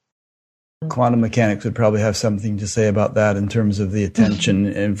presence. Quantum mechanics would probably have something to say about that in terms of the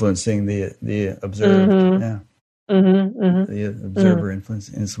attention influencing the observed. Yeah. The observer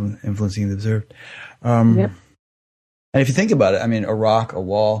influencing the observed. And if you think about it, I mean, a rock, a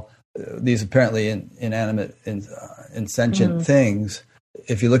wall, these apparently inanimate, insentient things,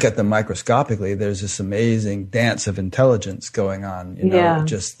 if you look at them microscopically, there's this amazing dance of intelligence going on,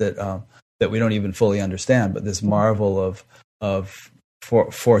 just that we don't even fully understand, but this marvel of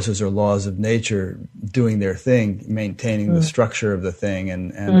forces or laws of nature doing their thing, maintaining the structure of the thing,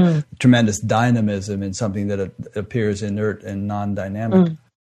 and tremendous dynamism in something that appears inert and non-dynamic.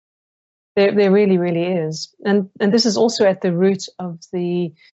 There really, really is. And this is also at the root of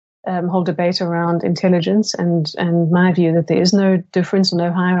the whole debate around intelligence and my view that there is no difference or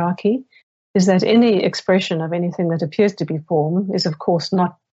no hierarchy, is that any expression of anything that appears to be form is, of course,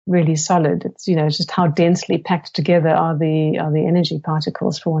 not really solid. It's, just how densely packed together are the energy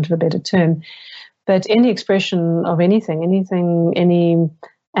particles, for want of a better term. But any expression of anything, any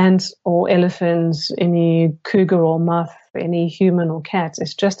ant or elephant, any cougar or moth, any human or cat,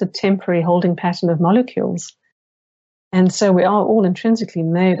 is just a temporary holding pattern of molecules. And so we are all intrinsically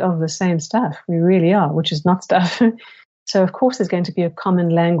made of the same stuff. We really are, which is not stuff. So, of course, there's going to be a common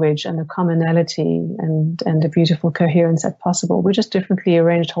language and a commonality and a beautiful coherence that's possible. We're just differently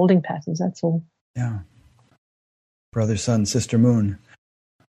arranged holding patterns, that's all. Yeah. Brother, sun, sister, moon.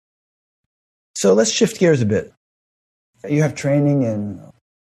 So let's shift gears a bit. You have training in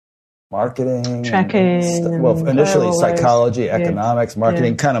marketing, tracking, initially psychology, economics,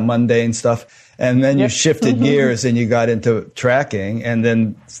 marketing, kind of mundane stuff, and then you shifted gears and you got into tracking, and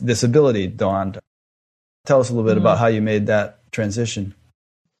then this ability dawned. Tell us a little bit about how you made that transition.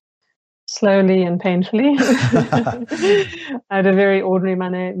 Slowly and painfully. I had a very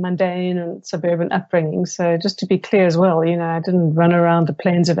ordinary, mundane and suburban upbringing. So just to be clear as well, I didn't run around the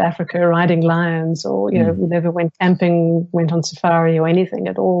plains of Africa riding lions or, we never went camping, went on safari or anything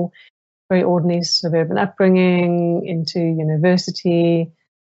at all. Very ordinary suburban upbringing, into university,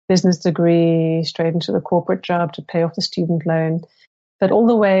 business degree, straight into the corporate job to pay off the student loan. But all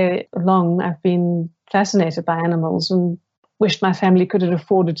the way along, I've been fascinated by animals and wished my family could have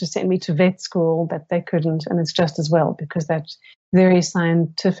afforded to send me to vet school, but they couldn't. And it's just as well, because that very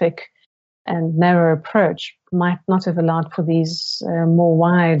scientific and narrow approach might not have allowed for these more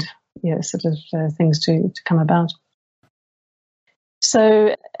wide things to come about.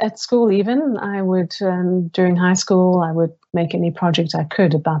 So at school even, I would, during high school, I would make any project I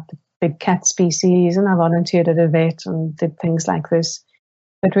could about the big cat species, and I volunteered at a vet and did things like this.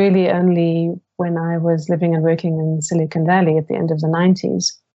 But really only when I was living and working in Silicon Valley at the end of the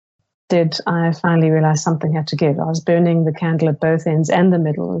 90s did I finally realize something had to give. I was burning the candle at both ends and the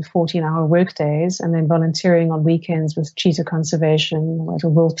middle of 14-hour work days, and then volunteering on weekends with cheetah conservation or at a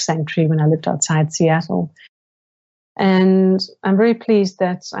wolf sanctuary when I lived outside Seattle. And I'm very pleased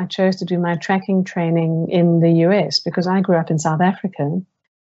that I chose to do my tracking training in the US, because I grew up in South Africa.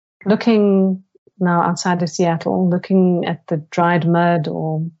 Looking now outside of Seattle, looking at the dried mud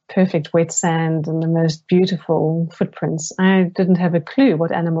or perfect wet sand and the most beautiful footprints, I didn't have a clue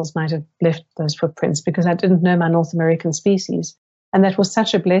what animals might have left those footprints, because I didn't know my North American species. And that was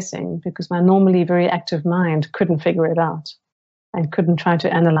such a blessing, because my normally very active mind couldn't figure it out and couldn't try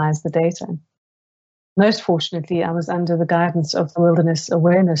to analyze the data. Most fortunately, I was under the guidance of the Wilderness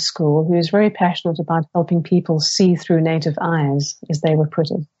Awareness School, who is very passionate about helping people see through native eyes, as they would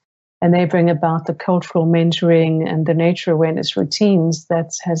put it. And they bring about the cultural mentoring and the nature awareness routines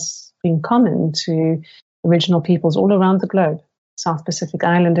that has been common to original peoples all around the globe. South Pacific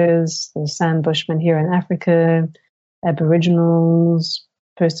Islanders, the San Bushmen here in Africa, Aboriginals,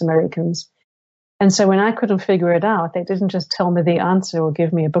 First Americans. And so when I couldn't figure it out, they didn't just tell me the answer or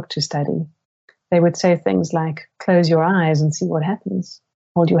give me a book to study. They would say things like, close your eyes and see what happens.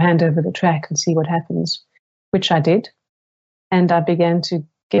 Hold your hand over the track and see what happens, which I did. And I began to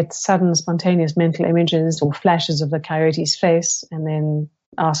get sudden spontaneous mental images or flashes of the coyote's face, and then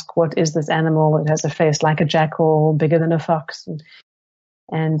ask, what is this animal? It has a face like a jackal, bigger than a fox.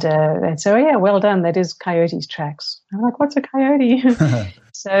 And they'd say, oh yeah, well done, that is coyote's tracks. I'm like, what's a coyote?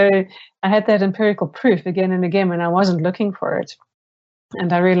 So I had that empirical proof again and again when I wasn't looking for it.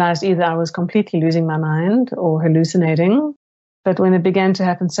 And I realized either I was completely losing my mind or hallucinating. But when it began to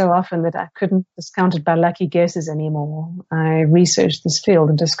happen so often that I couldn't discount it by lucky guesses anymore, I researched this field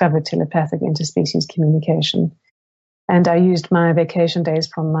and discovered telepathic interspecies communication. And I used my vacation days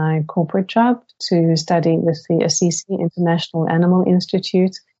from my corporate job to study with the Assisi International Animal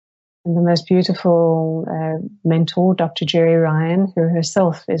Institute and the most beautiful mentor, Dr. Jerry Ryan, who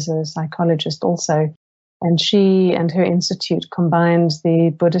herself is a psychologist also. And she and her institute combined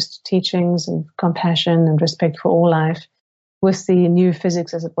the Buddhist teachings of compassion and respect for all life with the new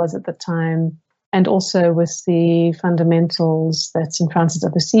physics as it was at the time, and also with the fundamentals that St. Francis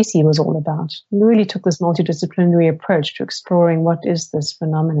of Assisi was all about. We really took this multidisciplinary approach to exploring what is this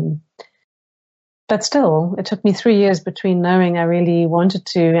phenomenon. But still, it took me 3 years between knowing I really wanted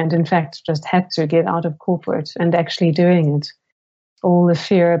to and in fact just had to get out of corporate and actually doing it. All the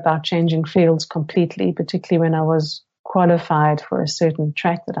fear about changing fields completely, particularly when I was qualified for a certain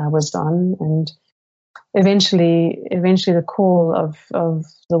track that I was on. And eventually the call of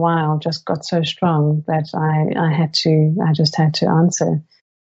the wild just got so strong that I just had to answer.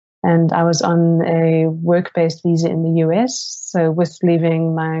 And I was on a work-based visa in the US. So with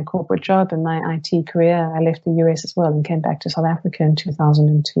leaving my corporate job and my IT career, I left the US as well and came back to South Africa in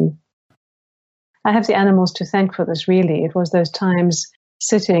 2002. I have the animals to thank for this, really. It was those times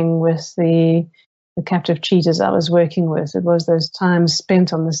sitting with the captive cheetahs I was working with. It was those times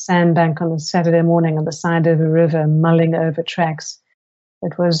spent on the sandbank on a Saturday morning on the side of a river, mulling over tracks.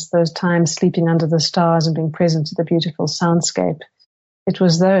 It was those times sleeping under the stars and being present to the beautiful soundscape. It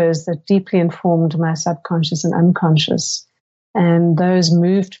was those that deeply informed my subconscious and unconscious. And those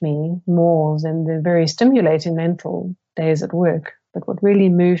moved me more than the very stimulating mental days at work. But what really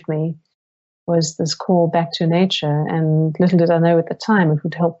moved me was this call back to nature. And little did I know at the time it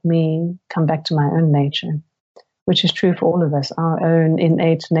would help me come back to my own nature, which is true for all of us, our own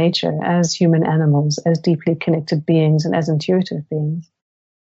innate nature as human animals, as deeply connected beings and as intuitive beings.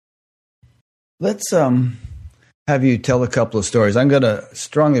 Let's have you tell a couple of stories. I'm going to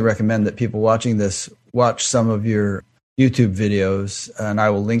strongly recommend that people watching this watch some of your YouTube videos, and I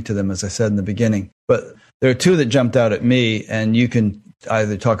will link to them, as I said in the beginning. But there are two that jumped out at me, and you can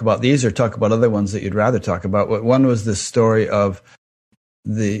either talk about these or talk about other ones that you'd rather talk about. One was the story of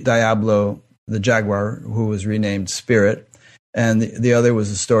the Diablo, the jaguar, who was renamed Spirit, and the other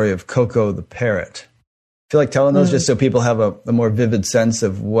was the story of Coco the parrot. I feel like telling those just so people have a more vivid sense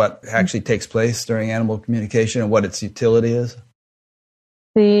of what actually takes place during animal communication and what its utility is.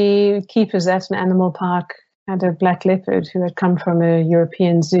 The keepers at an animal park had a black leopard who had come from a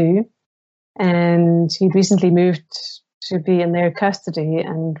European zoo, and he'd recently moved to be in their custody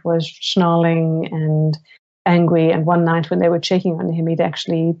and was snarling and angry. And one night when they were checking on him, he'd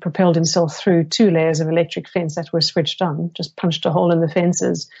actually propelled himself through 2 layers of electric fence that were switched on, just punched a hole in the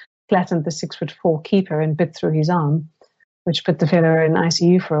fences, flattened the 6'4" keeper and bit through his arm, which put the fellow in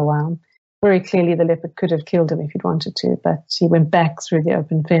ICU for a while. Very clearly the leopard could have killed him if he'd wanted to, but he went back through the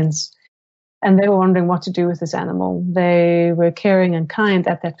open fence. And they were wondering what to do with this animal. They were caring and kind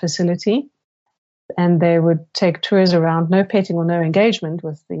at that facility, and they would take tours around, no petting or no engagement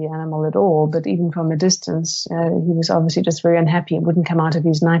with the animal at all, but even from a distance, he was obviously just very unhappy and wouldn't come out of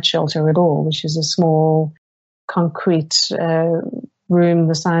his night shelter at all, which is a small concrete room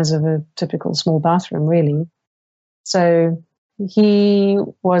the size of a typical small bathroom, really. So he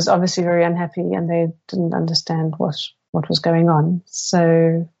was obviously very unhappy, and they didn't understand what was going on.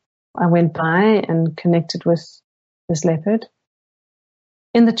 So I went by and connected with this leopard.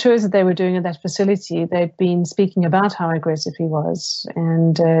 In the tours that they were doing at that facility, they'd been speaking about how aggressive he was,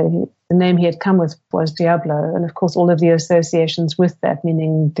 and the name he had come with was Diablo, and of course all of the associations with that,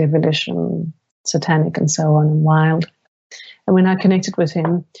 meaning devilish and satanic and so on, and wild. And when I connected with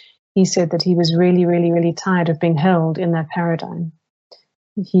him, he said that he was really, really, really tired of being held in that paradigm.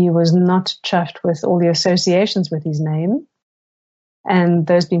 He was not chuffed with all the associations with his name and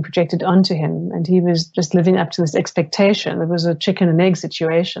those being projected onto him. And he was just living up to this expectation. It was a chicken and egg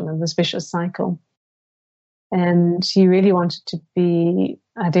situation and this vicious cycle. And he really wanted to be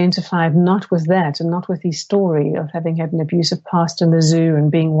identified not with that and not with his story of having had an abusive past in the zoo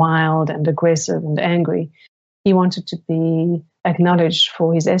and being wild and aggressive and angry. He wanted to be acknowledged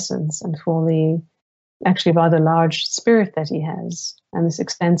for his essence and for the actually rather large spirit that he has, and this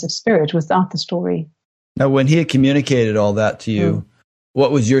expansive spirit without the story. Now, when he had communicated all that to you,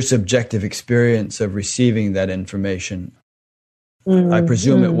 what was your subjective experience of receiving that information? I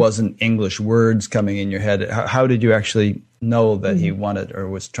presume it wasn't English words coming in your head. How did you actually know that he wanted or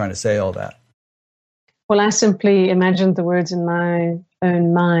was trying to say all that? Well, I simply imagined the words in my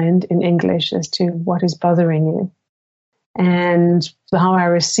own mind in English as to what is bothering you. And how I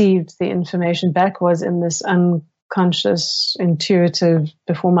received the information back was in this unconscious, intuitive,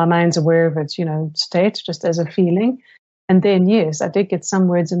 before my mind's aware of it, state, just as a feeling. And then, yes, I did get some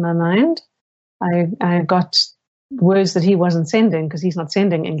words in my mind. I got words that he wasn't sending because he's not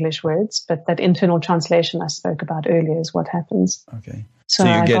sending English words, but that internal translation I spoke about earlier is what happens. Okay. So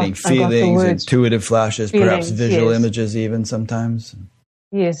you're getting feelings, intuitive flashes, perhaps visual images even sometimes?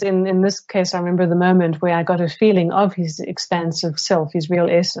 Yes, in this case, I remember the moment where I got a feeling of his expansive self, his real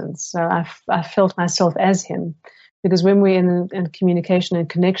essence. So I felt myself as him, because when we're in communication and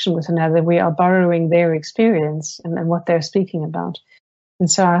connection with another, we are borrowing their experience and what they're speaking about. And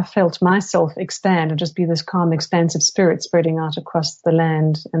so I felt myself expand and just be this calm, expansive spirit spreading out across the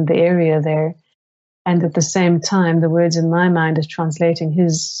land and the area there. And at the same time, the words in my mind is translating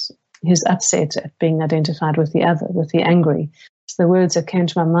his upset at being identified with the other, with the angry. The words that came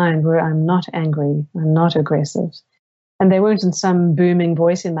to my mind were, I'm not angry, I'm not aggressive. And they weren't in some booming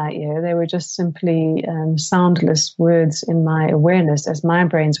voice in my ear. They were just simply soundless words in my awareness as my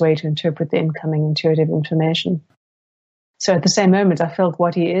brain's way to interpret the incoming intuitive information. So at the same moment, I felt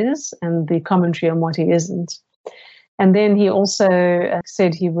what he is and the commentary on what he isn't. And then he also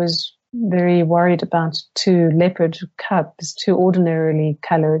said he was very worried about two leopard cubs, two ordinarily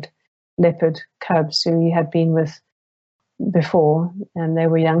colored leopard cubs who he had been with before, and they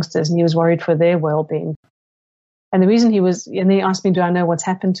were youngsters, and he was worried for their well-being. And the reason and he asked me, do I know what's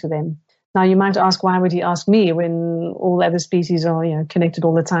happened to them? Now, you might ask, why would he ask me when all other species are, connected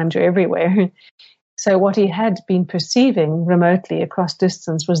all the time to everywhere? So what he had been perceiving remotely across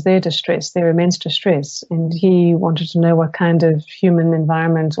distance was their distress, their immense distress. And he wanted to know what kind of human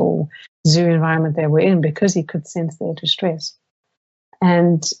environment or zoo environment they were in, because he could sense their distress.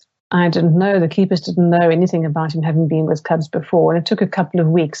 And I didn't know, the keepers didn't know anything about him having been with cubs before. And it took a couple of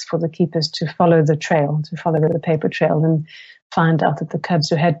weeks for the keepers to follow the trail, to follow the paper trail, and find out that the cubs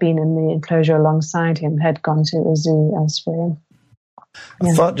who had been in the enclosure alongside him had gone to a zoo elsewhere.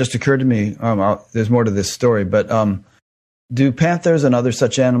 A thought just occurred to me. There's more to this story, but do panthers and other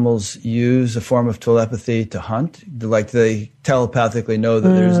such animals use a form of telepathy to hunt? Like, do they telepathically know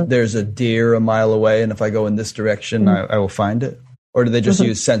that there's a deer a mile away, and if I go in this direction, I will find it? Or do they just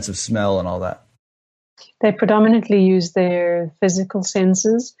use sense of smell and all that? They predominantly use their physical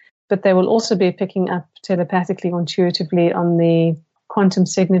senses, but they will also be picking up telepathically or intuitively on the quantum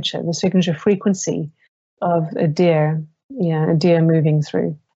signature, the signature frequency of a deer moving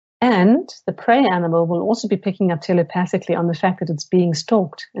through. And the prey animal will also be picking up telepathically on the fact that it's being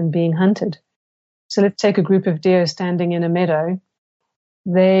stalked and being hunted. So let's take a group of deer standing in a meadow.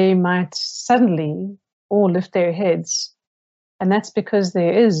 They might suddenly all lift their heads. And that's because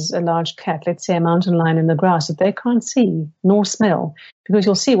there is a large cat, let's say a mountain lion in the grass, that they can't see nor smell. Because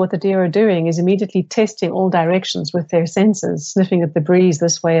you'll see what the deer are doing is immediately testing all directions with their senses, sniffing at the breeze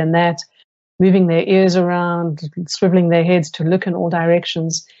this way and that, moving their ears around, swiveling their heads to look in all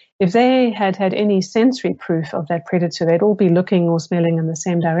directions. If they had had any sensory proof of that predator, they'd all be looking or smelling in the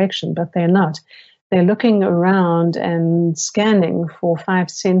same direction, but they're not. They're looking around and scanning for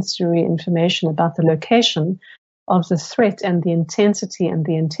 5 sensory information about the location of the threat and the intensity and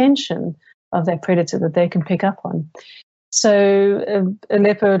the intention of that predator that they can pick up on. So a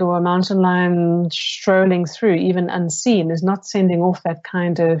leopard or a mountain lion strolling through, even unseen, is not sending off that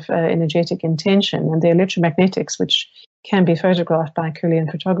kind of energetic intention. And the electromagnetics, which can be photographed by Kirlian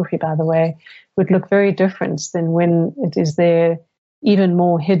photography, by the way, would look very different than when it is there, even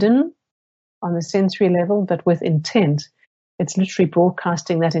more hidden on the sensory level, but with intent. It's literally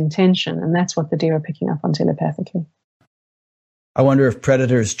broadcasting that intention, and that's what the deer are picking up on telepathically. I wonder if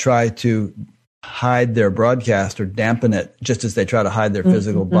predators try to hide their broadcast or dampen it just as they try to hide their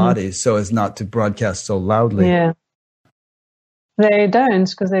physical bodies so as not to broadcast so loudly. Yeah. They don't,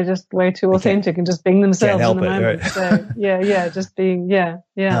 because they're just way too authentic and just being themselves in the moment. Right? So, just being,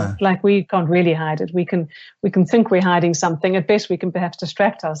 like we can't really hide it. We can think we're hiding something. At best, we can perhaps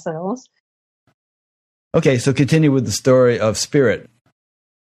distract ourselves. Okay, so continue with the story of Spirit.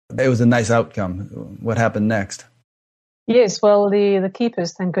 It was a nice outcome. What happened next? Yes, well, the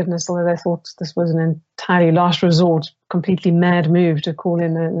keepers, thank goodness, although they thought this was an entirely last resort, completely mad move to call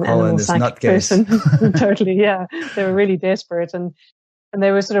in an animal psychic person. Totally, yeah. They were really desperate. And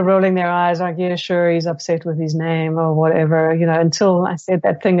they were sort of rolling their eyes like, yeah, sure, he's upset with his name or whatever, until I said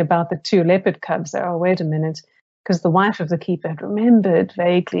that thing about the 2 leopard cubs. Oh, wait a minute. Because the wife of the keeper had remembered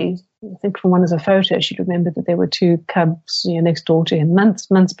vaguely, I think from one of the photos, she'd remembered that there were 2 cubs next door to him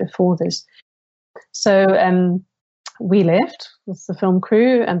months before this. So we left with the film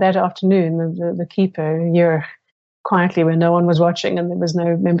crew, and that afternoon, the keeper, quietly when no one was watching and there was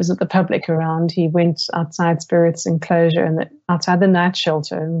no members of the public around, he went outside Spirit's enclosure and outside the night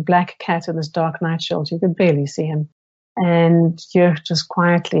shelter, a black cat in this dark night shelter. You could barely see him. And Jörg just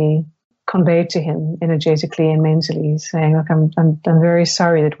quietly conveyed to him energetically and mentally, saying, look, I'm very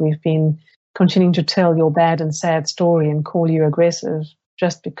sorry that we've been continuing to tell your bad and sad story and call you aggressive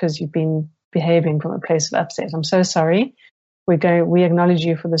just because you've been behaving from a place of upset. I'm so sorry. We acknowledge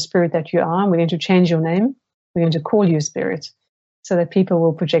you for the spirit that you are. We're going to change your name. We're going to call you Spirit so that people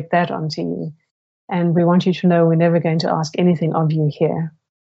will project that onto you. And we want you to know we're never going to ask anything of you here.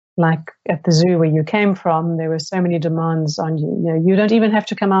 Like at the zoo where you came from, there were so many demands on you. You don't even have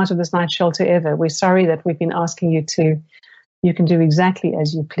to come out of this night shelter ever. We're sorry that we've been asking you to. You can do exactly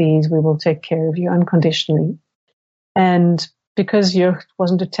as you please. We will take care of you unconditionally. And because Jörg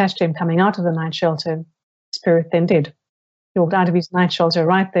wasn't attached to him coming out of the night shelter, Spirit then did. He walked out of his night shelter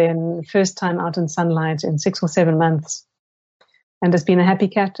right there, and the first time out in sunlight in 6 or 7 months, and has been a happy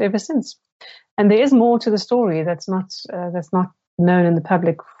cat ever since. And there is more to the story that's not known in the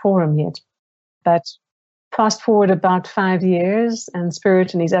public forum yet. But fast forward about 5 years, and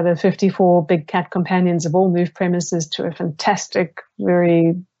Spirit and his other 54 big cat companions have all moved premises to a fantastic,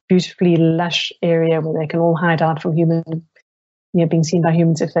 very beautifully lush area where they can all hide out from being seen by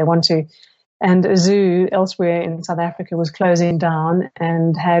humans if they want to. And a zoo elsewhere in South Africa was closing down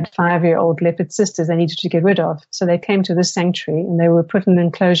and had 5-year-old leopard sisters they needed to get rid of. So they came to this sanctuary and they were put in an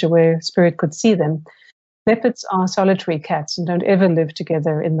enclosure where Spirit could see them. Leopards are solitary cats and don't ever live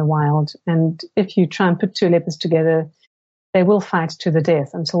together in the wild. And if you try and put 2 leopards together, they will fight to the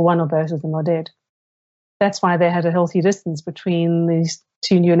death until one or both of them are dead. That's why they had a healthy distance between these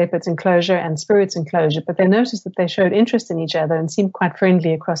 2 new leopards enclosure and Spirit's enclosure. But they noticed that they showed interest in each other and seemed quite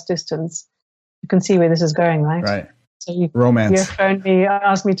friendly across distance. You can see where this is going, right? Right. So romance. You phoned me,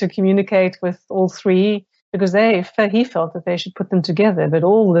 asked me to communicate with all 3 because he felt that they should put them together. But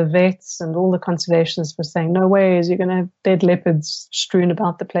all the vets and all the conservationists were saying, no ways, you're going to have dead leopards strewn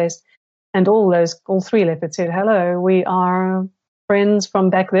about the place. And all 3 leopards said, hello, we are friends from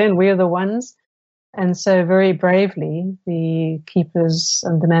back then. We're the ones. And so very bravely, the keepers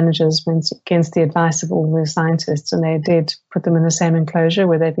and the managers went against the advice of all the scientists, and they did put them in the same enclosure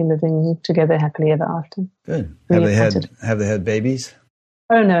where they've been living together happily ever after. Good. Have they had babies?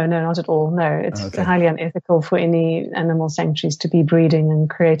 Oh, no, not at all. No, it's highly unethical for any animal sanctuaries to be breeding and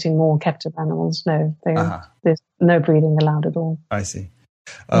creating more captive animals. No, there's no breeding allowed at all. I see.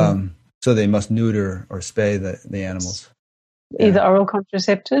 So they must neuter or spay the animals. Either oral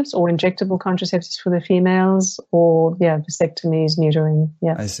contraceptives or injectable contraceptives for the females, or vasectomies, neutering.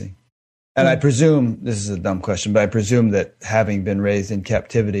 Yeah, I see. And I presume, this is a dumb question, but I presume that having been raised in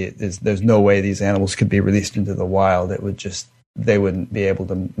captivity, there's no way these animals could be released into the wild. They wouldn't be able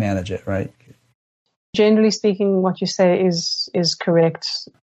to manage it, right? Generally speaking, what you say is correct.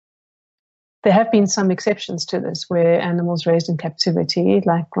 There have been some exceptions to this, where animals raised in captivity,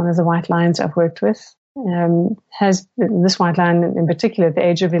 like one of the white lions I've worked with, has this white lion in particular, at the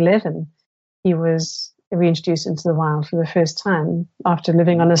age of 11, he was reintroduced into the wild for the first time after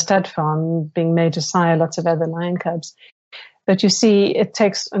living on a stud farm, being made to sire lots of other lion cubs. But you see, it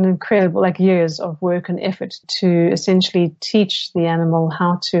takes an incredible, years of work and effort to essentially teach the animal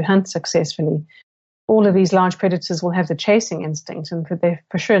how to hunt successfully. All of these large predators will have the chasing instinct, and they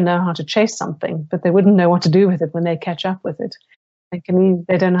for sure know how to chase something, but they wouldn't know what to do with it when they catch up with it.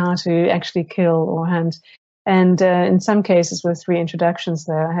 They don't know how to actually kill or hunt. And in some cases, with reintroductions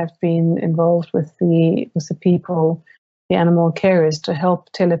there, I have been involved with the people, the animal carers, to help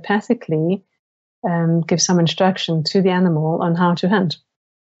telepathically give some instruction to the animal on how to hunt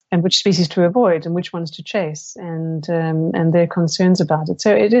and which species to avoid and which ones to chase, and their concerns about it.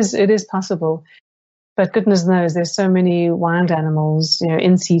 So it is possible. But goodness knows, there's so many wild animals,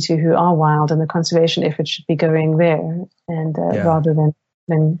 in situ who are wild, and the conservation effort should be going there, and rather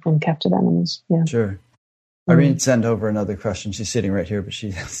than captive animals. Yeah, sure. Irene sent over another question. She's sitting right here, but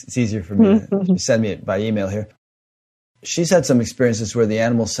it's easier for me to send me it by email here. She's had some experiences where the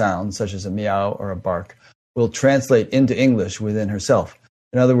animal sound, such as a meow or a bark, will translate into English within herself.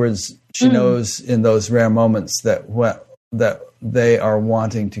 In other words, she knows in those rare moments that that they are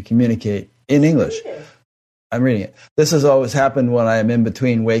wanting to communicate in English. I'm reading it. This has always happened when I am in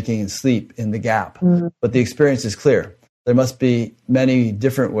between waking and sleep in the gap, but the experience is clear. There must be many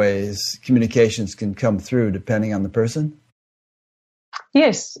different ways communications can come through depending on the person.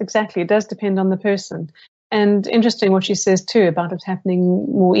 Yes, exactly. It does depend on the person. And interesting what she says too about it happening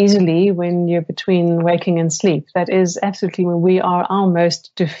more easily when you're between waking and sleep. That is absolutely when we are our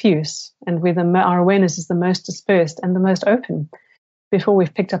most diffuse and where our awareness is the most dispersed and the most open before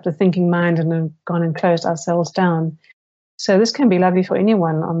we've picked up the thinking mind and have gone and closed ourselves down. So this can be lovely for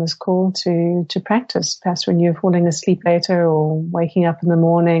anyone on this call to practice, perhaps when you're falling asleep later or waking up in the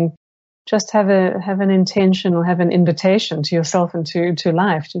morning. Just have an intention or have an invitation to yourself and to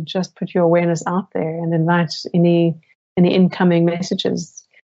life to just put your awareness out there and invite any incoming messages,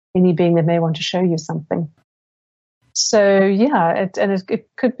 any being that may want to show you something. So yeah, it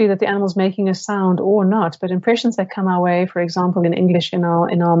could be that the animal's making a sound or not, but impressions that come our way, for example, in English in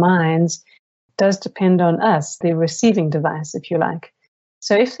our minds, does depend on us, the receiving device, if you like.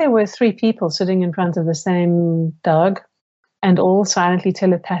 So if there were 3 people sitting in front of the same dog, and all silently,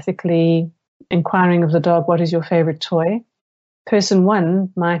 telepathically inquiring of the dog, what is your favorite toy? Person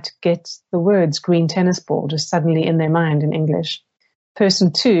 1 might get the words green tennis ball just suddenly in their mind in English.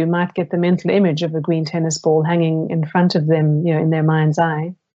 Person 2 might get the mental image of a green tennis ball hanging in front of them, in their mind's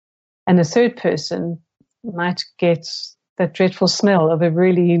eye. And the third person might get that dreadful smell of a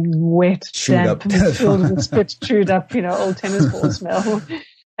really wet, damp, filled with spit, chewed up, old tennis ball smell.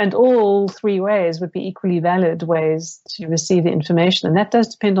 And all 3 ways would be equally valid ways to receive the information. And that does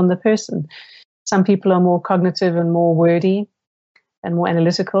depend on the person. Some people are more cognitive and more wordy and more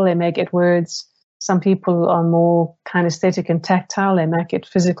analytical. They may get words. Some people are more kinesthetic and tactile. They might get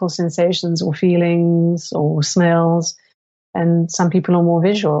physical sensations or feelings or smells. And some people are more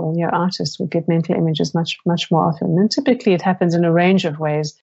visual. Artists would get mental images much, much more often. And typically it happens in a range of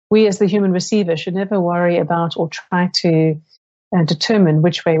ways. We as the human receiver should never worry about or try to determine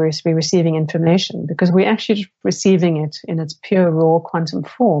which way we're receiving information, because we're actually receiving it in its pure raw quantum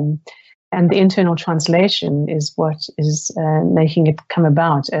form, and the internal translation is what is making it come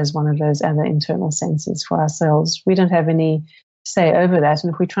about as one of those other internal senses for ourselves. We don't have any say over that,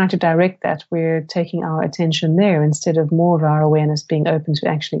 and if we try to direct that, we're taking our attention there instead of more of our awareness being open to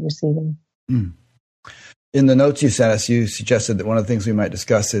actually receiving. In the notes you sent us, you suggested that one of the things we might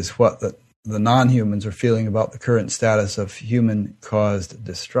discuss is what the non-humans are feeling about the current status of human-caused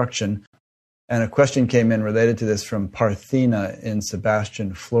destruction. And a question came in related to this from Parthena in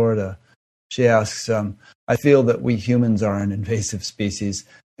Sebastian, Florida. She asks, I feel that we humans are an invasive species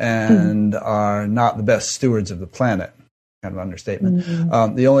and are not the best stewards of the planet. Kind of understatement.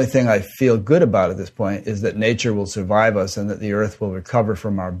 The only thing I feel good about at this point is that nature will survive us and that the earth will recover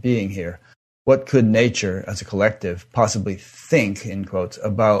from our being here. What could nature, as a collective, possibly think, in quotes,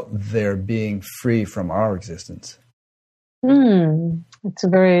 about their being free from our existence? It's a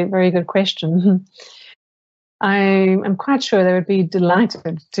very, very good question. I'm quite sure they would be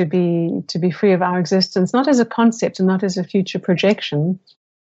delighted to be free of our existence, not as a concept and not as a future projection,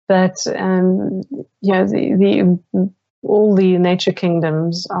 but all the nature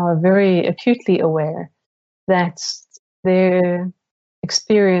kingdoms are very acutely aware that their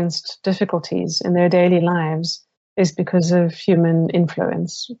experienced difficulties in their daily lives is because of human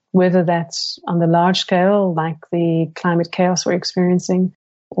influence, whether that's on the large scale, like the climate chaos we're experiencing,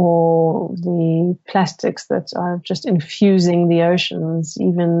 or the plastics that are just infusing the oceans,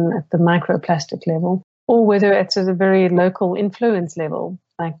 even at the microplastic level, or whether it's at a very local influence level,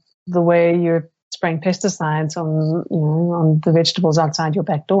 like the way you're spraying pesticides on the vegetables outside your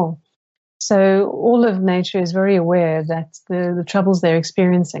back door. So all of nature is very aware that the troubles they're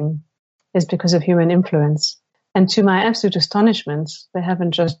experiencing is because of human influence. And to my absolute astonishment, they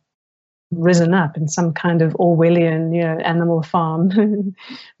haven't just risen up in some kind of Orwellian, animal farm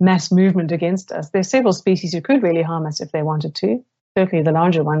mass movement against us. There's several species who could really harm us if they wanted to. Certainly the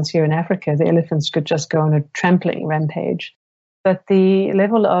larger ones here in Africa, the elephants could just go on a trampling rampage. But the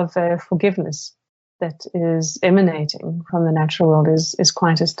level of forgiveness that is emanating from the natural world is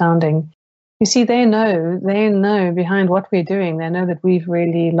quite astounding. You see, they know behind what we're doing, they know that we've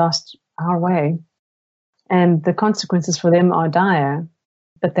really lost our way. And the consequences for them are dire.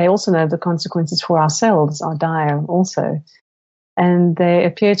 But they also know the consequences for ourselves are dire also. And they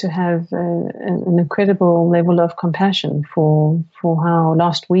appear to have an incredible level of compassion for how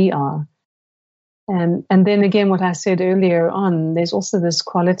lost we are. And then again, what I said earlier on, there's also this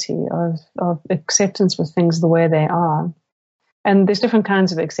quality of acceptance with things the way they are. And there's different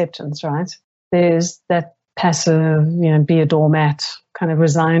kinds of acceptance, right? There's that passive, be a doormat, kind of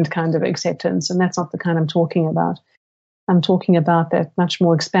resigned kind of acceptance. And that's not the kind I'm talking about. I'm talking about that much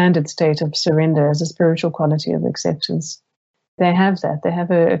more expanded state of surrender as a spiritual quality of acceptance. They have that. They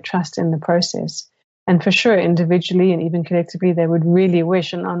have a trust in the process. And for sure, individually and even collectively, they would really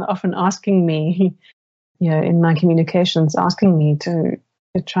wish, and are often asking me, in my communications, asking me to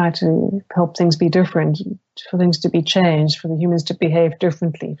try to help things be different, for things to be changed, for the humans to behave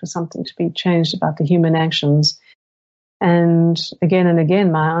differently, for something to be changed about the human actions. And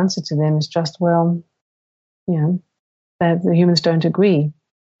again, my answer to them is just, that the humans don't agree.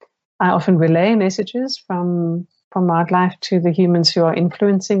 I often relay messages from wildlife to the humans who are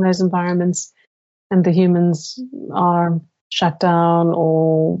influencing those environments, and the humans are shut down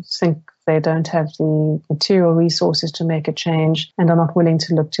or think they don't have the material resources to make a change and are not willing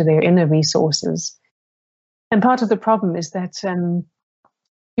to look to their inner resources. And part of the problem is that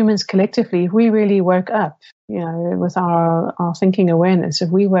humans collectively, if we really woke up, with our thinking awareness, if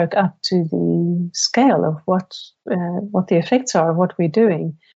we woke up to the scale of what the effects are of what we're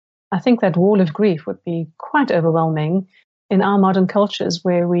doing, I think that wall of grief would be quite overwhelming in our modern cultures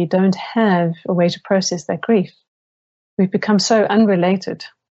where we don't have a way to process that grief. We've become so unrelated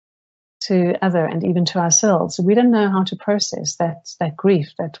to other and even to ourselves. We don't know how to process that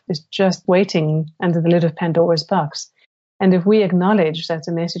grief that is just waiting under the lid of Pandora's box. And if we acknowledge that's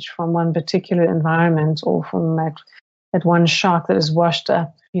a message from one particular environment, or from that one shark that is washed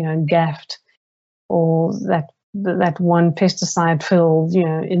up, and gaffed, or that one pesticide-filled,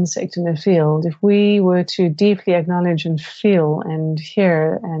 insect in the field, if we were to deeply acknowledge and feel and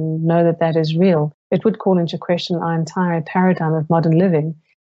hear and know that that is real, it would call into question our entire paradigm of modern living,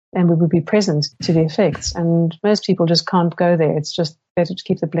 and we would be present to the effects. And most people just can't go there. It's just better to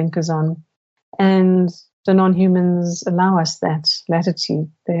keep the blinkers on. And the non-humans allow us that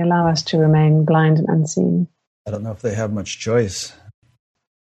latitude. They allow us to remain blind and unseen. I don't know if they have much choice.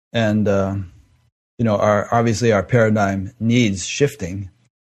 And, obviously our paradigm needs shifting,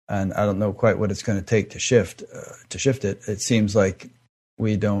 and I don't know quite what it's going to take to shift it. It seems like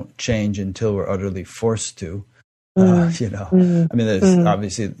we don't change until we're utterly forced to. I mean, there's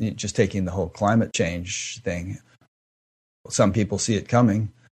obviously just taking the whole climate change thing. Some people see it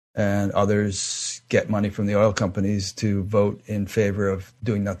coming, and others get money from the oil companies to vote in favor of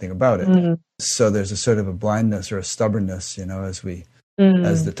doing nothing about it. So there's a sort of a blindness or a stubbornness,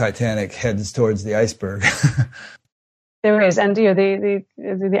 as the Titanic heads towards the iceberg. There is, and the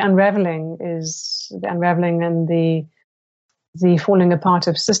unraveling and the falling apart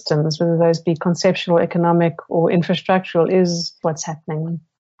of systems, whether those be conceptual, economic, or infrastructural, is what's happening.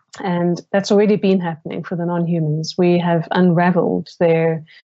 And that's already been happening for the non-humans. We have unraveled their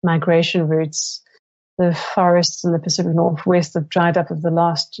migration routes. The forests in the Pacific Northwest have dried up of the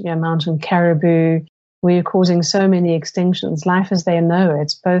last mountain caribou. We are causing so many extinctions. Life as they know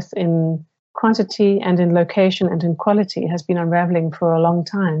it, both in quantity and in location and in quality, has been unraveling for a long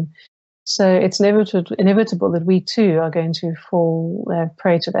time. So it's inevitable that we too are going to fall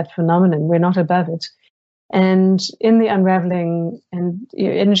prey to that phenomenon. We're not above it. And in the unraveling, and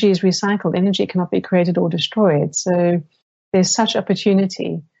energy is recycled, energy cannot be created or destroyed. So there's such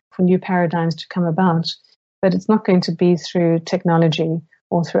opportunity for new paradigms to come about, but it's not going to be through technology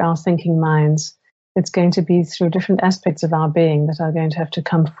or through our thinking minds. It's going to be through different aspects of our being that are going to have to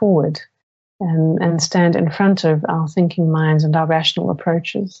come forward and stand in front of our thinking minds and our rational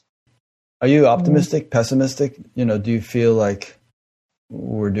approaches. Are you optimistic, pessimistic? Do you feel like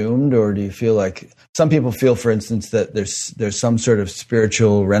we're doomed, or do you feel like some people feel, for instance, that there's some sort of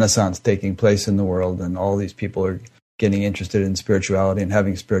spiritual renaissance taking place in the world, and all these people are getting interested in spirituality and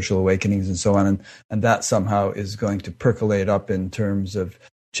having spiritual awakenings and so on, and that somehow is going to percolate up in terms of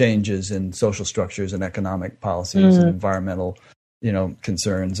changes in social structures and economic policies and environmental,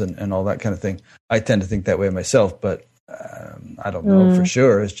 concerns and all that kind of thing. I tend to think that way myself, but I don't know for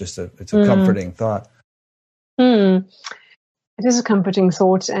sure. It's just it's a comforting thought. It is a comforting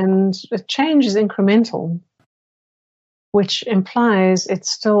thought, and change is incremental, which implies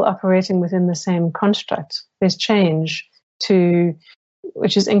it's still operating within the same construct. There's change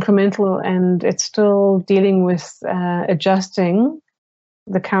which is incremental, and it's still dealing with adjusting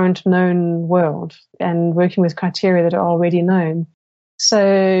the current known world and working with criteria that are already known.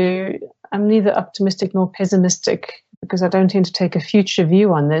 So I'm neither optimistic nor pessimistic, because I don't tend to take a future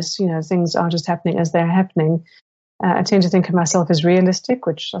view on this. Things are just happening as they're happening. I tend to think of myself as realistic,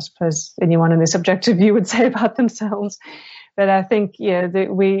 which I suppose anyone in their subjective view would say about themselves. But I think,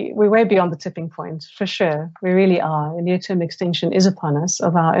 we're way beyond the tipping point, for sure. We really are. A near-term extinction is upon us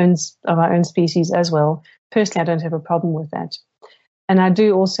of our own species as well. Personally, I don't have a problem with that. And I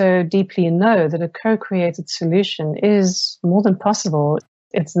do also deeply know that a co-created solution is more than possible.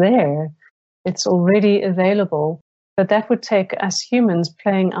 It's there. It's already available. But that would take us humans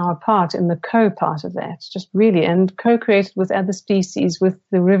playing our part in the co-part of that, just really, and co-created with other species, with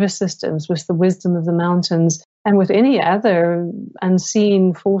the river systems, with the wisdom of the mountains, and with any other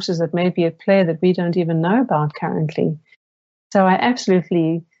unseen forces that may be at play that we don't even know about currently. So I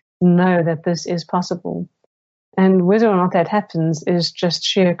absolutely know that this is possible. And whether or not that happens is just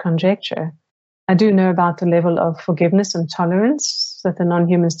sheer conjecture. I do know about the level of forgiveness and tolerance that the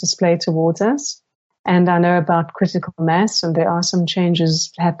non-humans display towards us. And I know about critical mass, and there are some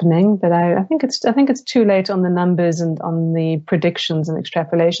changes happening, but I think it's too late on the numbers and on the predictions and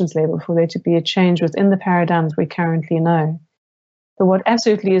extrapolations level for there to be a change within the paradigms we currently know. But what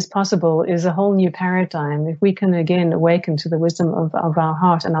absolutely is possible is a whole new paradigm. If we can again awaken to the wisdom of our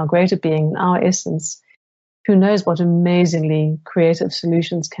heart and our greater being and our essence, who knows what amazingly creative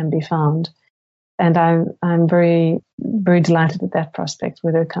solutions can be found. And I'm very, very delighted at that prospect,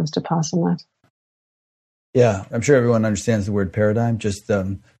 whether it comes to pass or not. Yeah, I'm sure everyone understands the word paradigm, just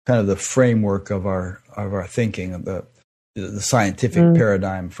kind of the framework of our thinking. The scientific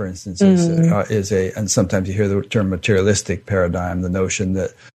paradigm, for instance, is and sometimes you hear the term materialistic paradigm, the notion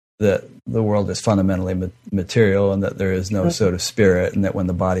that the world is fundamentally material and that there is no sort of spirit, and that when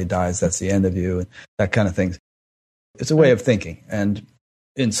the body dies, that's the end of you, and that kind of thing. It's a way of thinking. And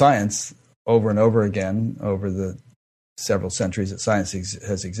in science, over and over again, over the several centuries that science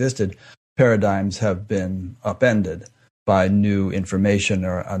has existed, paradigms have been upended by new information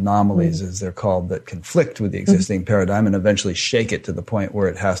or anomalies, as they're called, that conflict with the existing paradigm and eventually shake it to the point where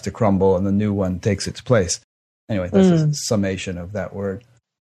it has to crumble and the new one takes its place. Anyway, that's a summation of that word.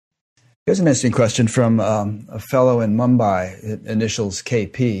 Here's an interesting question from a fellow in Mumbai, initials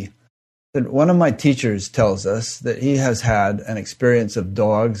KP. That one of my teachers tells us that he has had an experience of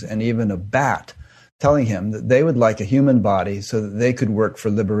dogs and even a bat telling him that they would like a human body so that they could work for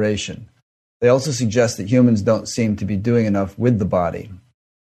liberation. They also suggest that humans don't seem to be doing enough with the body.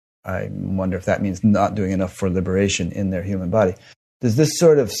 I wonder if that means not doing enough for liberation in their human body. Does this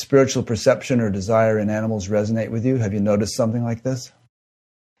sort of spiritual perception or desire in animals resonate with you? Have you noticed something like this?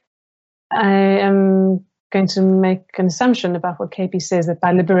 I am going to make an assumption about what KP says, that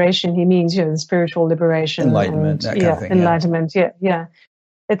by liberation he means, the spiritual liberation. Enlightenment, that kind of thing. Enlightenment, yeah.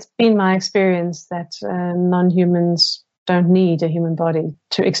 It's been my experience that non-humans don't need a human body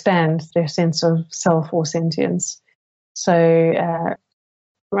to expand their sense of self or sentience. So I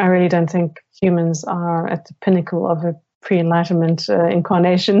really don't think humans are at the pinnacle of a pre-enlightenment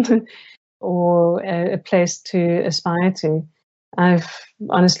incarnation or a place to aspire to. I've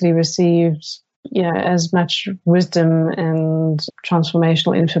honestly received as much wisdom and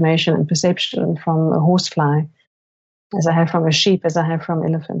transformational information and perception from a horsefly as I have from a sheep, as I have from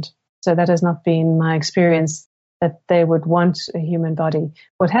an elephant. So that has not been my experience, that they would want a human body.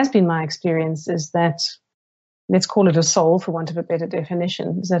 What has been my experience is that, let's call it a soul for want of a better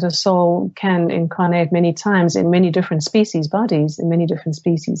definition, is that a soul can incarnate many times in many different species bodies, in many different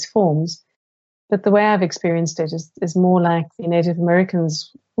species forms. But the way I've experienced it is more like the Native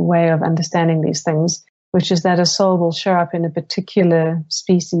Americans' way of understanding these things, which is that a soul will show up in a particular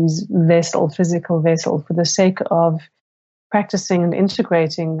species vessel, physical vessel, for the sake of practicing and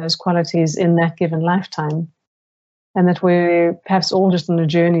integrating those qualities in that given lifetime. And that we're perhaps all just on a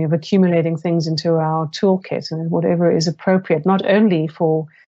journey of accumulating things into our toolkit and whatever is appropriate, not only for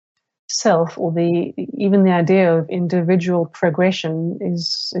self, or even the idea of individual progression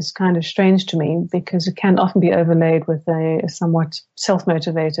is kind of strange to me, because it can often be overlaid with a somewhat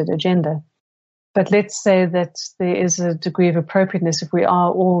self-motivated agenda. But let's say that there is a degree of appropriateness. If we are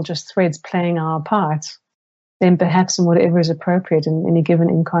all just threads playing our part, then perhaps in whatever is appropriate in any given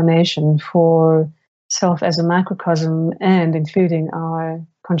incarnation for self as a microcosm and including our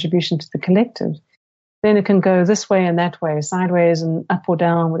contribution to the collective, then it can go this way and that way, sideways and up or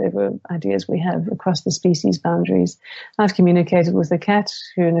down, whatever ideas we have across the species boundaries. I've communicated with a cat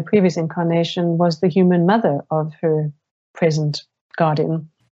who in a previous incarnation was the human mother of her present guardian.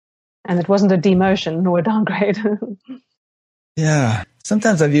 And it wasn't a demotion nor a downgrade. Yeah.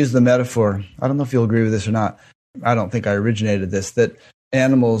 Sometimes I've used the metaphor, I don't know if you'll agree with this or not, I don't think I originated this, that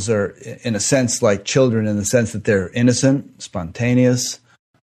animals are in a sense like children, in the sense that they're innocent, spontaneous.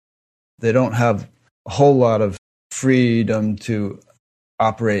 They don't have a whole lot of freedom to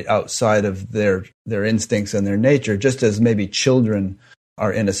operate outside of their instincts and their nature, just as maybe children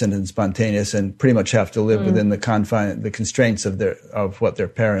are innocent and spontaneous and pretty much have to live within the constraints of what their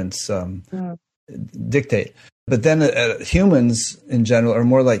parents dictate. But then humans in general are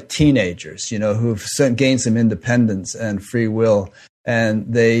more like teenagers, who've gained some independence and free will,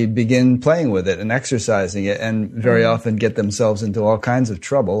 and they begin playing with it and exercising it, and very often get themselves into all kinds of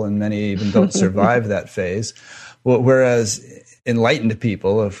trouble, and many even don't survive that phase. Whereas enlightened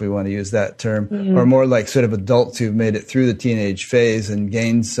people, if we want to use that term, are more like sort of adults who've made it through the teenage phase and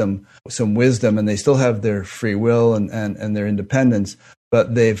gained some wisdom, and they still have their free will and their independence,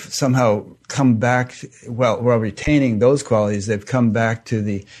 but they've somehow come back, while retaining those qualities, they've come back to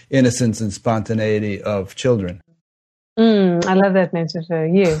the innocence and spontaneity of children. I love that metaphor.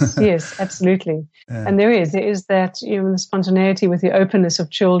 Yes, yes, absolutely. Yeah. And there is that, the spontaneity with the openness of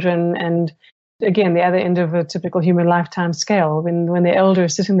children, and again, the other end of a typical human lifetime scale, when the elder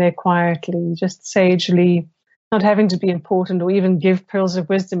is sitting there quietly, just sagely, not having to be important or even give pearls of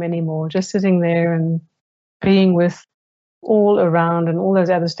wisdom anymore, just sitting there and being with all around and all those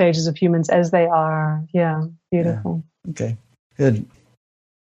other stages of humans as they are. Yeah, beautiful. Yeah. Okay, good.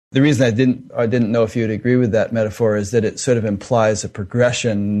 The reason I didn't know if you'd agree with that metaphor is that it sort of implies a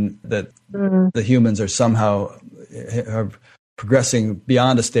progression, that the humans are somehow progressing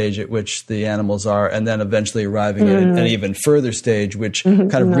beyond a stage at which the animals are, and then eventually arriving at an even further stage, which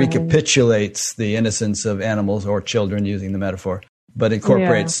kind of recapitulates the innocence of animals or children, using the metaphor, but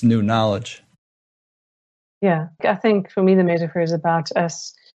incorporates new knowledge. Yeah, I think for me the metaphor is about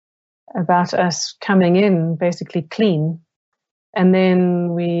us coming in basically clean, and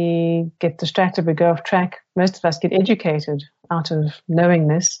then we get distracted, we go off track. Most of us get educated out of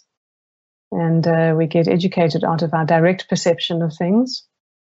knowingness, and we get educated out of our direct perception of things,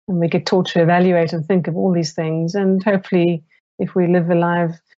 and we get taught to evaluate and think of all these things. And hopefully, if we live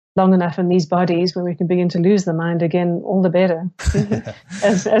alive long enough in these bodies where we can begin to lose the mind again, all the better.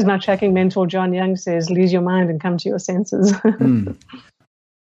 As my tracking mentor John Young says, lose your mind and come to your senses.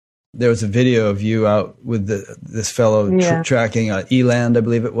 There was a video of you out with this fellow tracking Eland, I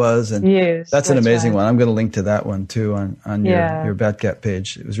believe it was. And that's an amazing one. I'm going to link to that one too on your Batgap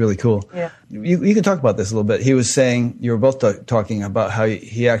page. It was really cool. Yeah. You can talk about this a little bit. He was saying, you were both talking about how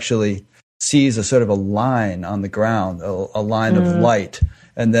he actually sees a sort of a line on the ground, a line of light,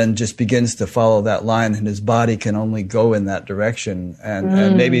 and then just begins to follow that line, and his body can only go in that direction.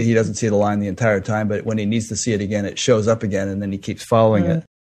 And maybe he doesn't see the line the entire time, but when he needs to see it again, it shows up again, and then he keeps following it.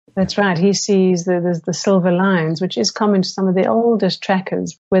 That's right. He sees the silver lines, which is common to some of the oldest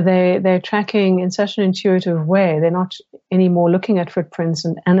trackers, where they're tracking in such an intuitive way. They're not anymore looking at footprints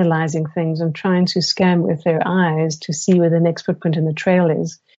and analyzing things and trying to scan with their eyes to see where the next footprint in the trail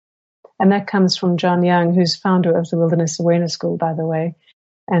is. And that comes from John Young, who's founder of the Wilderness Awareness School, by the way,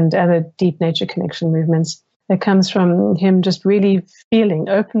 and other deep nature connection movements. It comes from him just really feeling,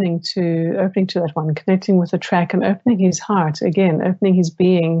 opening to that one, connecting with the track, and opening his heart again, opening his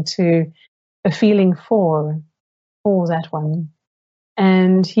being to a feeling for that one.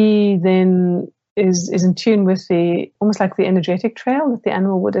 And he then is in tune with almost like the energetic trail that the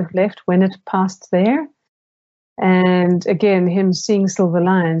animal would have left when it passed there. And again, him seeing silver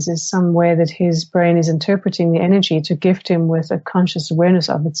lines is some way that his brain is interpreting the energy to gift him with a conscious awareness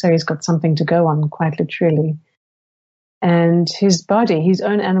of it, so he's got something to go on, quite literally. And his body, his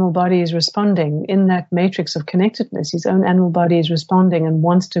own animal body, is responding in that matrix of connectedness. His own animal body is responding and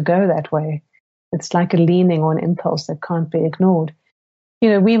wants to go that way. It's like a leaning or an impulse that can't be ignored.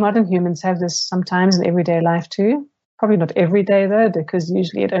 We modern humans have this sometimes in everyday life too. Probably not every day, though, because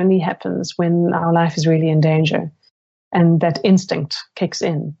usually it only happens when our life is really in danger and that instinct kicks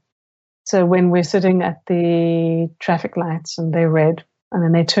in. So when we're sitting at the traffic lights and they're red and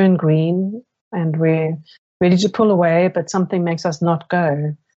then they turn green and we're ready to pull away, but something makes us not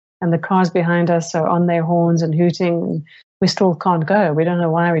go, and the cars behind us are on their horns and hooting, and we still can't go. We don't know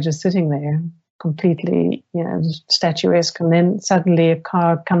why. We're just sitting there completely, statuesque. And then suddenly a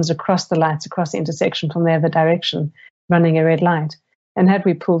car comes across the lights, across the intersection from the other direction, running a red light. And had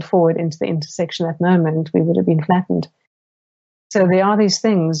we pulled forward into the intersection at that moment, we would have been flattened. So there are these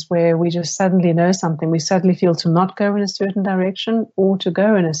things where we just suddenly know something. We suddenly feel to not go in a certain direction or to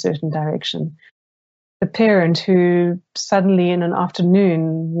go in a certain direction. The parent who suddenly in an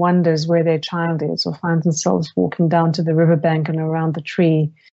afternoon wonders where their child is, or finds themselves walking down to the riverbank and around the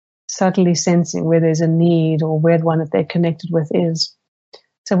tree, suddenly sensing where there's a need or where the one that they're connected with is.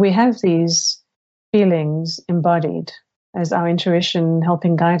 So we have these feelings embodied as our intuition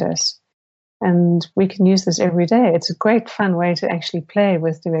helping guide us. And we can use this every day. It's a great fun way to actually play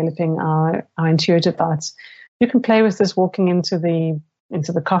with developing our intuitive thoughts. You can play with this walking into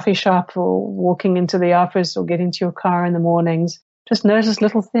the coffee shop, or walking into the office, or get into your car in the mornings. Just notice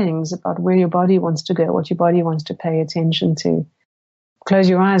little things about where your body wants to go, what your body wants to pay attention to. Close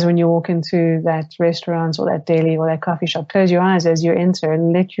your eyes when you walk into that restaurant or that deli or that coffee shop. Close your eyes as you enter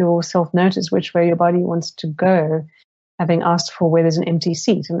and let yourself notice which way your body wants to go, having asked for where there's an empty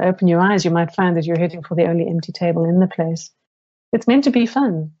seat. And open your eyes, you might find that you're heading for the only empty table in the place. It's meant to be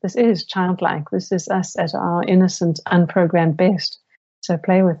fun. This is childlike. This is us at our innocent, unprogrammed best. So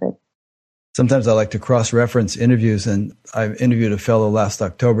play with it. Sometimes I like to cross-reference interviews, and I interviewed a fellow last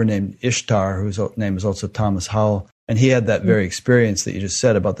October named Ishtar, whose name is also Thomas Howell, and he had that very experience that you just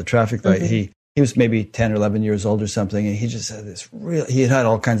said about the traffic light. Mm-hmm. He was maybe 10 or 11 years old or something, and he just had this he had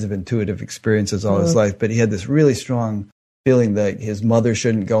all kinds of intuitive experiences all his life, but he had this really strong feeling that his mother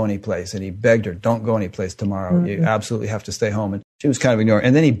shouldn't go anyplace, and he begged her, don't go anyplace tomorrow. Mm-hmm. You absolutely have to stay home. And she was kind of ignoring.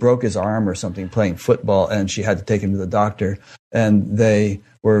 And then he broke his arm or something playing football, and she had to take him to the doctor. And they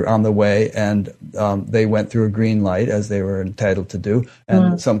were on the way, and they went through a green light, as they were entitled to do.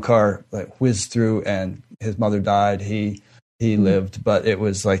 And some car like whizzed through, and his mother died. He lived, but it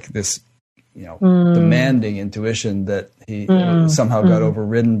was like this, demanding intuition that he somehow got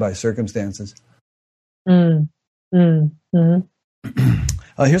overridden by circumstances. Here's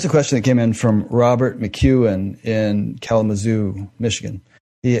a question that came in from Robert McEwen in Kalamazoo, Michigan.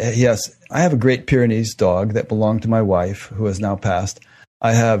 He asks, I have a Great Pyrenees dog that belonged to my wife, who has now passed.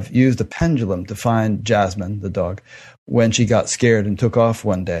 I have used a pendulum to find Jasmine, the dog, when she got scared and took off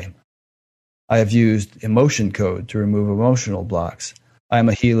one day. I have used emotion code to remove emotional blocks. I am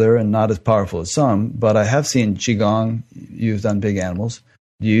a healer and not as powerful as some, but I have seen Qigong used on big animals.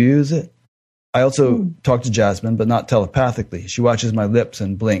 Do you use it? I also talk to Jasmine, but not telepathically. She watches my lips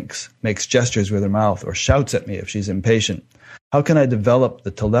and blinks, makes gestures with her mouth, or shouts at me if she's impatient. How can I develop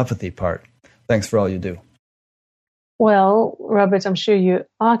the telepathy part? Thanks for all you do. Well, Robert, I'm sure you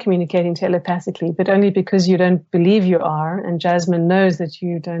are communicating telepathically, but only because you don't believe you are, and Jasmine knows that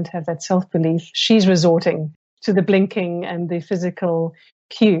you don't have that self-belief. She's resorting to the blinking and the physical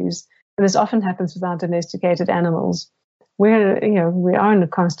cues. And this often happens with our domesticated animals. We are in a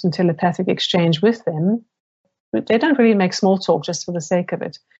constant telepathic exchange with them, but they don't really make small talk just for the sake of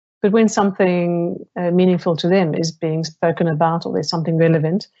it. But when something meaningful to them is being spoken about, or there's something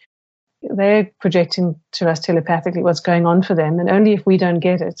relevant, they're projecting to us telepathically what's going on for them. And only if we don't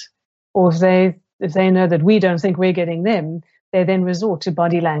get it, or if they know that we don't think we're getting them, they then resort to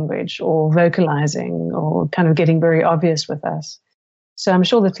body language or vocalizing or kind of getting very obvious with us. So I'm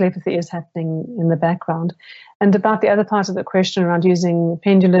sure the telepathy is happening in the background. And about the other part of the question around using a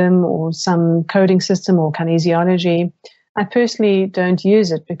pendulum or some coding system or kinesiology, I personally don't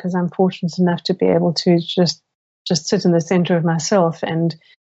use it because I'm fortunate enough to be able to just sit in the center of myself and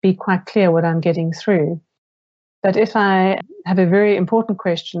be quite clear what I'm getting through. But if I have a very important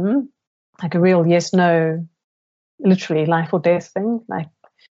question, like a real yes, no, literally life or death thing, like,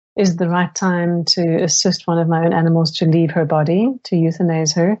 is the right time to assist one of my own animals to leave her body, to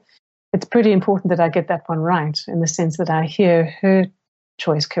euthanize her? It's pretty important that I get that one right, in the sense that I hear her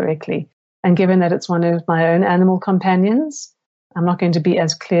choice correctly. And given that it's one of my own animal companions, I'm not going to be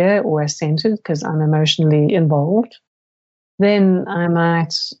as clear or as centered because I'm emotionally involved. Then I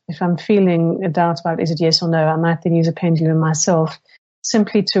might, if I'm feeling a doubt about is it yes or no, I might then use a pendulum myself,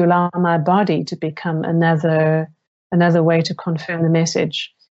 simply to allow my body to become another way to confirm the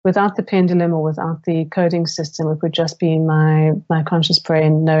message. Without the pendulum or without the coding system, it would just be my conscious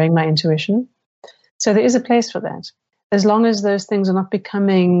brain knowing my intuition. So there is a place for that, as long as those things are not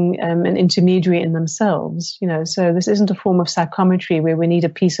becoming an intermediary in themselves. So this isn't a form of psychometry where we need a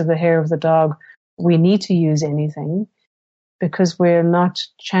piece of the hair of the dog. We need to use anything because we're not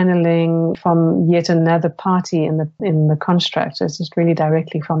channeling from yet another party in the construct. It's just really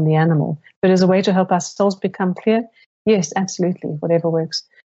directly from the animal. But as a way to help ourselves become clear, yes, absolutely, whatever works.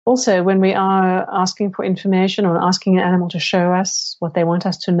 Also, when we are asking for information or asking an animal to show us what they want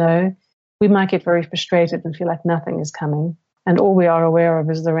us to know, we might get very frustrated and feel like nothing is coming. And all we are aware of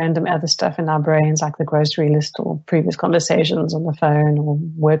is the random other stuff in our brains, like the grocery list or previous conversations on the phone or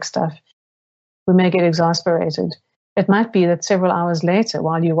work stuff. We may get exasperated. It might be that several hours later,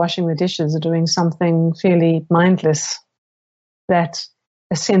 while you're washing the dishes or doing something fairly mindless, that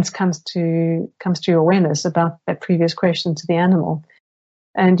a sense comes to your awareness about that previous question to the animal.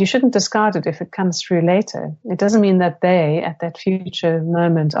 And you shouldn't discard it if it comes through later. It doesn't mean that they, at that future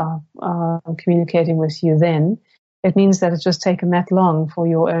moment, are communicating with you then. It means that it's just taken that long for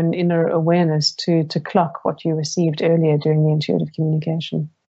your own inner awareness to clock what you received earlier during the intuitive communication.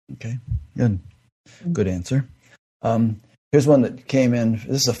 Okay, good answer. Here's one that came in.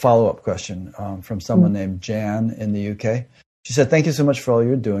 This is a follow-up question from someone named Jan in the UK. She said, thank you so much for all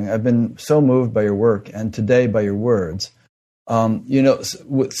you're doing. I've been so moved by your work and today by your words.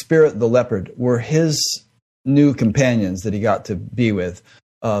 With Spirit the leopard were his new companions that he got to be with,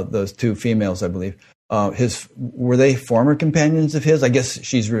 those two females, I believe. Were they former companions of his? I guess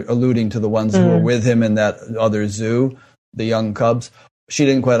she's alluding to the ones who were with him in that other zoo, the young cubs. She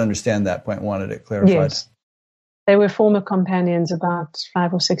didn't quite understand that point, wanted it clarified. Yes. They were former companions about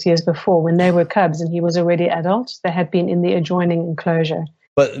 5 or 6 years before when they were cubs and he was already adult. They had been in the adjoining enclosure.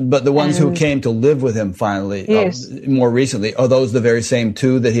 But the ones who came to live with him finally, yes. More recently, are those the very same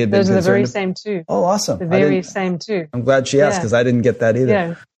two that he had been concerned? Those are the very same two. Oh, awesome. The very same two. I'm glad she asked because I didn't get that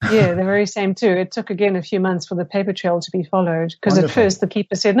either. Yeah, the very same two. It took, again, a few months for the paper trail to be followed because at first the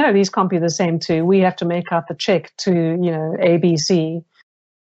keeper said, no, these can't be the same two. We have to make out the check to, ABC.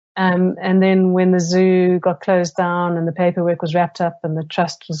 And then when the zoo got closed down and the paperwork was wrapped up and the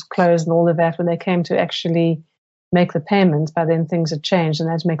trust was closed and all of that, when they came to actually make the payment, by then things had changed and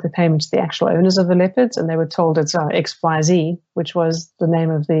they had to make the payment to the actual owners of the leopards, and they were told it's XYZ, which was the name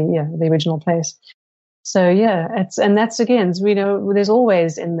of the original place. So and that's again, there's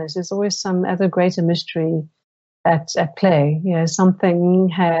always in this, there's always some other greater mystery at play. Something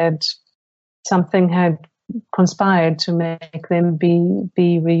had conspired to make them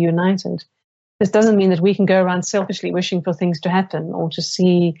be reunited. This doesn't mean that we can go around selfishly wishing for things to happen or to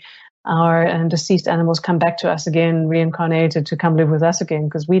see our deceased animals come back to us again, reincarnated to come live with us again,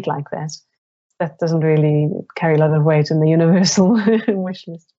 because we'd like that. That doesn't really carry a lot of weight in the universal wish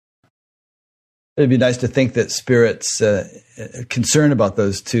list. It'd be nice to think that Spirit's concern about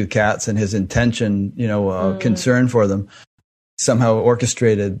those two cats and his intention, concern for them, somehow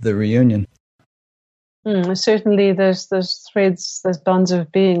orchestrated the reunion. Certainly those threads, those bonds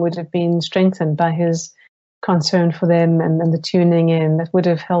of being would have been strengthened by his concern for them and the tuning in. That would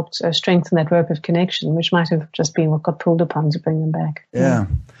have helped strengthen that rope of connection, which might have just been what got pulled upon to bring them back. Yeah.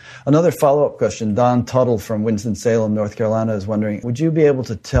 Another follow-up question. Don Tuttle from Winston-Salem, North Carolina is wondering, would you be able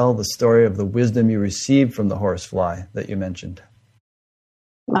to tell the story of the wisdom you received from the horsefly that you mentioned?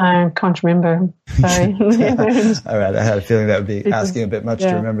 I can't remember. Sorry. All right. I had a feeling that would be asking a bit much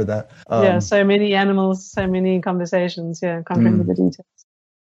to remember that. So many animals, so many conversations. I can't remember the details.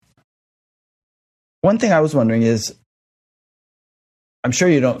 One thing I was wondering is, I'm sure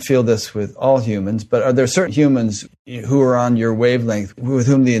you don't feel this with all humans, but are there certain humans who are on your wavelength with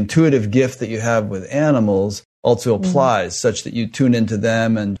whom the intuitive gift that you have with animals also applies, such that you tune into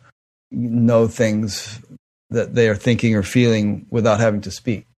them and know things that they are thinking or feeling without having to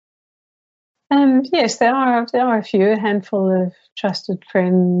speak? Yes, there are a handful of trusted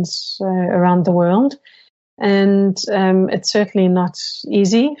friends around the world. And it's certainly not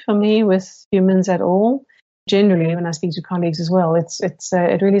easy for me with humans at all. Generally, when I speak to colleagues as well,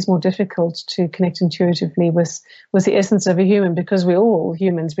 it really is more difficult to connect intuitively with the essence of a human, because we're all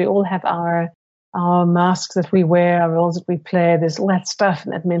humans. We all have our masks that we wear, our roles that we play. There's all that stuff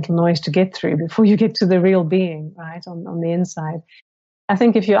and that mental noise to get through before you get to the real being, right, on the inside. I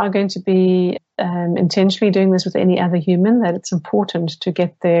think if you are going to be intentionally doing this with any other human, that it's important to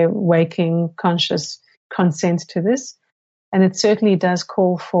get their waking, conscious consent to this. And it certainly does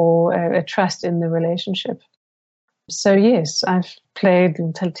call for a trust in the relationship. So yes, I've played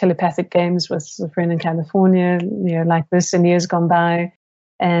telepathic games with a friend in California, like this in years gone by.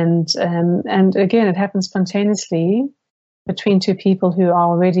 And again, it happens spontaneously between two people who are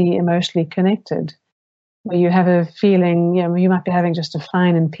already emotionally connected, where you have a feeling, you might be having just a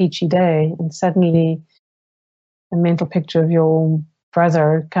fine and peachy day, and suddenly a mental picture of your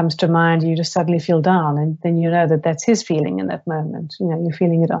brother comes to mind, you just suddenly feel down, and then you know that that's his feeling in that moment. You're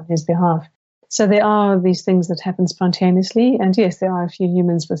feeling it on his behalf. So there are these things that happen spontaneously, and yes, there are a few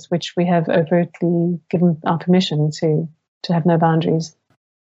humans with which we have overtly given our permission to have no boundaries.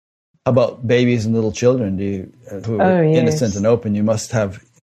 How about babies and little children? Who are innocent and open? You must have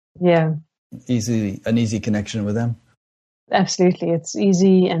an easy connection with them. Absolutely, it's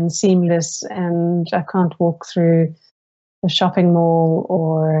easy and seamless, and I can't walk through a shopping mall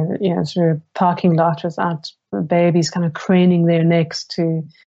or through a parking lot without babies kind of craning their necks to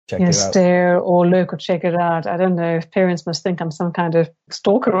stare or look or check it out. I don't know if parents must think I'm some kind of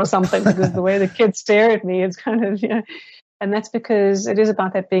stalker or something, because the way the kids stare at me, it's kind of and that's because it is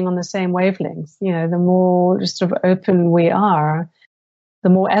about that being on the same wavelength. The more just sort of open we are, the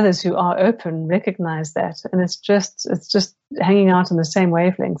more others who are open recognize that. And it's just hanging out on the same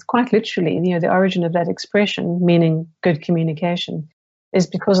wavelength. Quite literally, the origin of that expression, meaning good communication, is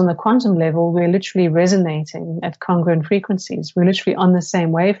because on the quantum level, we're literally resonating at congruent frequencies. We're literally on the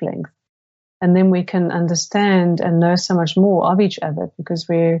same wavelength. And then we can understand and know so much more of each other, because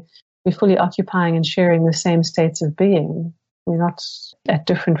we're fully occupying and sharing the same states of being. We're not at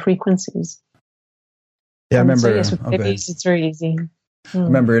different frequencies. Yeah, I remember. So yes, with babies, it's very easy. I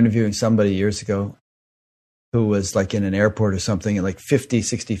remember interviewing somebody years ago who was like in an airport or something, and like 50,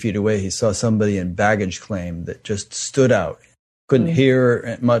 60 feet away, he saw somebody in baggage claim that just stood out couldn't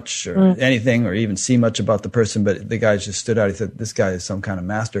hear much or anything or even see much about the person, but the guy just stood out. He said, this guy is some kind of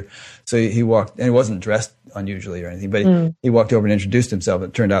master. So he walked, and he wasn't dressed unusually or anything, but he walked over and introduced himself.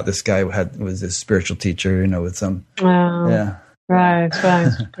 It turned out this guy was this spiritual teacher, with some, Right,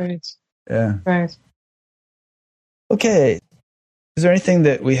 great. Yeah. Right. Okay. Is there anything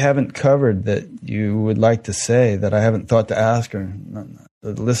that we haven't covered that you would like to say that I haven't thought to ask or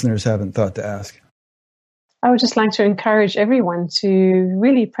the listeners haven't thought to ask? I would just like to encourage everyone to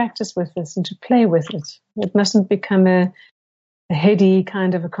really practice with this and to play with it. It mustn't become a heady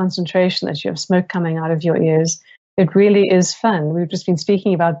kind of a concentration that you have smoke coming out of your ears. It really is fun. We've just been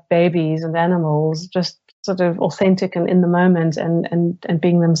speaking about babies and animals, just sort of authentic and in the moment and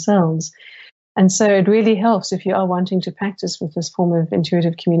being themselves. And so it really helps if you are wanting to practice with this form of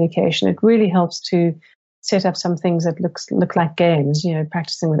intuitive communication. It really helps to set up some things that look like games,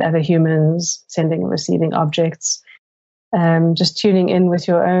 practicing with other humans, sending and receiving objects, just tuning in with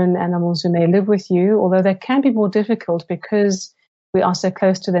your own animals who may live with you, although that can be more difficult because we are so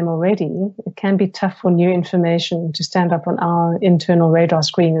close to them already. It can be tough for new information to stand up on our internal radar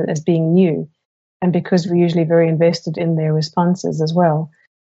screen as being new, and because we're usually very invested in their responses as well.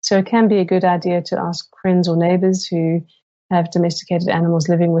 So it can be a good idea to ask friends or neighbors who have domesticated animals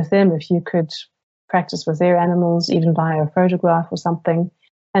living with them if you could practice with their animals, even via a photograph or something,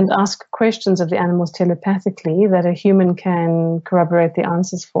 and ask questions of the animals telepathically that a human can corroborate the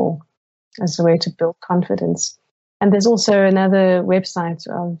answers for as a way to build confidence. And there's also another website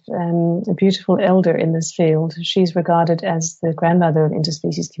of a beautiful elder in this field. She's regarded as the grandmother of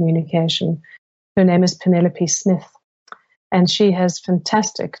interspecies communication. Her name is Penelope Smith. And she has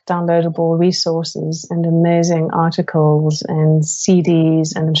fantastic downloadable resources and amazing articles and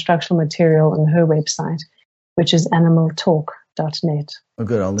CDs and instructional material on her website, which is animaltalk.net. Oh,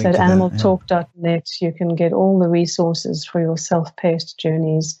 good. I'll link so to at animaltalk.net, you can get all the resources for your self-paced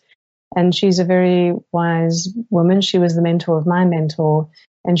journeys. And she's a very wise woman. She was the mentor of my mentor,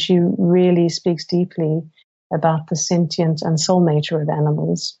 and she really speaks deeply about the sentient and soul nature of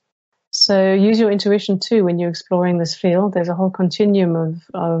animals. So use your intuition too when you're exploring this field. There's a whole continuum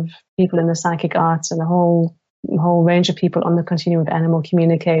of people in the psychic arts and a whole range of people on the continuum of animal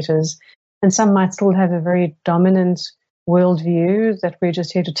communicators. And some might still have a very dominant worldview that we're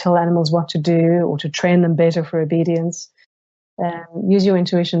just here to tell animals what to do or to train them better for obedience. Use your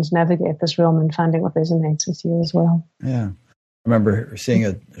intuition to navigate this realm and finding what resonates with you as well. Yeah. I remember seeing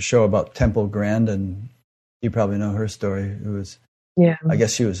a show about Temple Grandin. You probably know her story. It was, I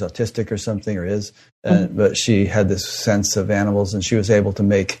guess she was autistic or something, or is, but she had this sense of animals, and she was able to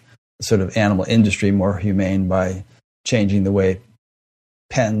make the sort of animal industry more humane by changing the way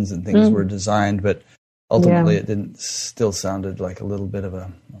pens and things were designed. But ultimately, it still sounded like a little bit of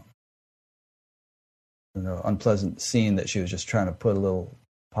a unpleasant scene that she was just trying to put a little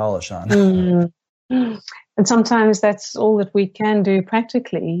polish on. And sometimes that's all that we can do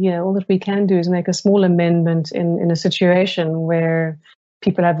practically. All that we can do is make a small amendment in a situation where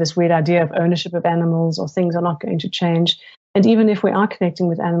people have this weird idea of ownership of animals or things are not going to change. And even if we are connecting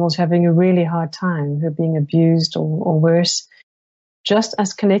with animals having a really hard time, who are being abused or worse, just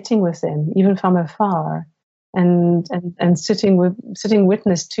as connecting with them, even from afar, and sitting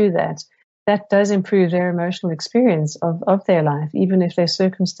witness to that does improve their emotional experience of their life, even if their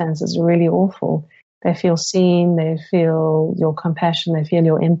circumstances are really awful. They feel seen, they feel your compassion, they feel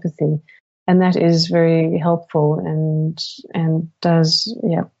your empathy. And that is very helpful and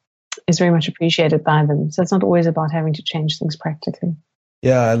is very much appreciated by them. So it's not always about having to change things practically.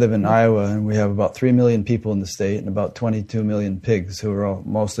 Yeah, I live in Iowa, and we have about 3 million people in the state and about 22 million pigs who are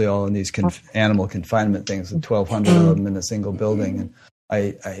mostly all in these animal confinement things, and 1,200 of them in a single building. And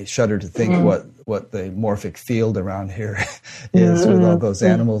I shudder to think what the morphic field around here is with all those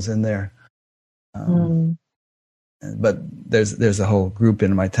animals in there. But there's a whole group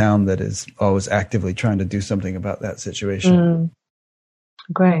in my town that is always actively trying to do something about that situation.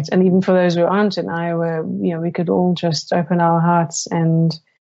 Great. And even for those who aren't in Iowa, we could all just open our hearts and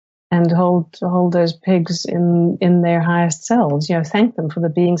hold those pigs in their highest selves. Thank them for the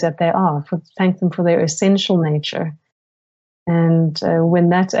beings that they are. Thank them for their essential nature. And when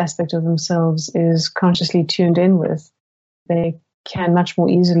that aspect of themselves is consciously tuned in with, they can much more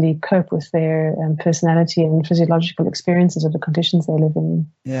easily cope with their personality and physiological experiences of the conditions they're living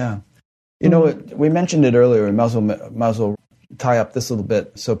in. Yeah. We mentioned it earlier, and might as well tie up this a little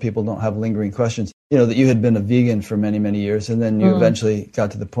bit so people don't have lingering questions. That you had been a vegan for many, many years, and then you eventually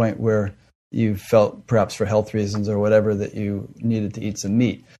got to the point where you felt, perhaps for health reasons or whatever, that you needed to eat some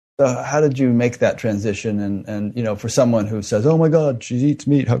meat. So how did you make that transition? And for someone who says, "Oh my God, she eats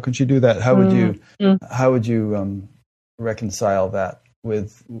meat. How can she do that?" How would you reconcile that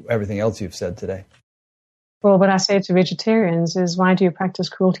with everything else you've said today? Well, what I say to vegetarians is, why do you practice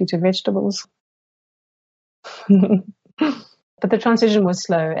cruelty to vegetables? But the transition was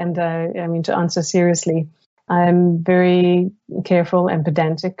slow. And to answer seriously, I'm very careful and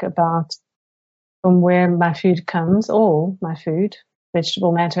pedantic about from where my food comes, all my food,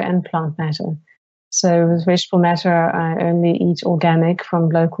 vegetable matter and plant matter. So with vegetable matter, I only eat organic from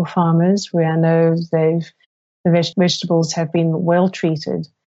local farmers where I know the vegetables have been well treated.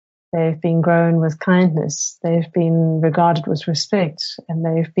 They've been grown with kindness. They've been regarded with respect, and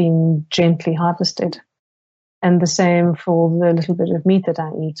they've been gently harvested. And the same for the little bit of meat that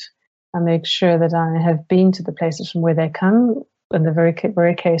I eat. I make sure that I have been to the places from where they come in the very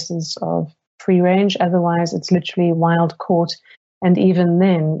rare cases of free range. Otherwise, it's literally wild caught. And even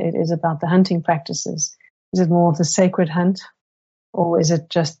then, it is about the hunting practices. Is it more of the sacred hunt, or is it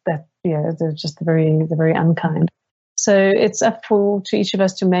just that, just the very unkind? So it's up to each of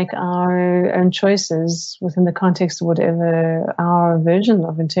us to make our own choices within the context of whatever our version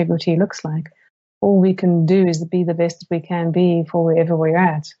of integrity looks like. All we can do is be the best that we can be for wherever we're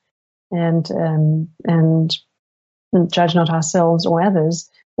at, and judge not ourselves or others.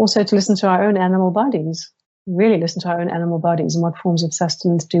 Also, to listen to our own animal bodies, really listen to our own animal bodies and what forms of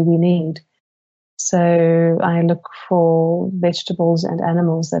sustenance do we need. So I look for vegetables and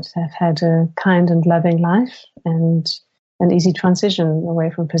animals that have had a kind and loving life and an easy transition away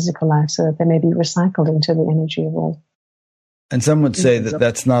from physical life, so that they may be recycled into the energy of all. And some would say that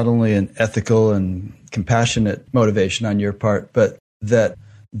that's not only an ethical and compassionate motivation on your part, but that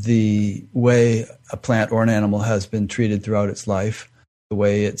the way a plant or an animal has been treated throughout its life, the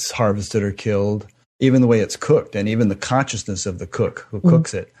way it's harvested or killed, even the way it's cooked, and even the consciousness of the cook who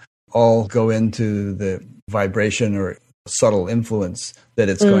cooks it, all go into the vibration or subtle influence that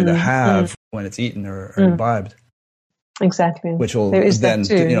it's going to have when it's eaten or imbibed. Exactly. Which will then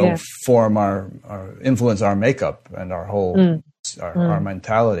form our influence our makeup and our whole our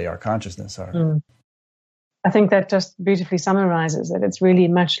mentality, our consciousness. I think that just beautifully summarizes that it's really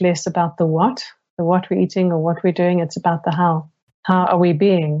much less about the what we're eating or what we're doing. It's about the how. How are we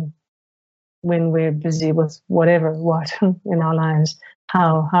being when we're busy with what in our lives?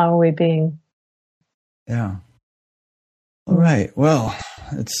 How are we being? Yeah. All right. Well,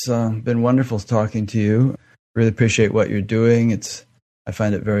 it's been wonderful talking to you. Really appreciate what you're doing. I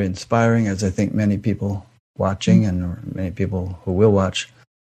find it very inspiring, as I think many people watching and many people who will watch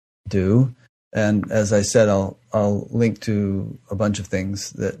do. And as I said, I'll link to a bunch of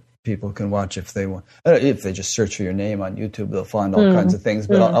things that people can watch if they want. If they just search for your name on YouTube, they'll find all kinds of things.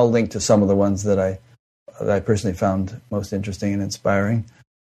 But I'll link to some of the ones that I personally found most interesting and inspiring,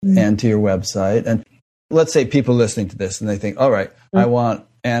 and to your website. And let's say people listening to this and they think, all right, I want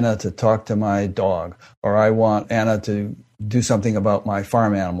Anna to talk to my dog, or I want Anna to do something about my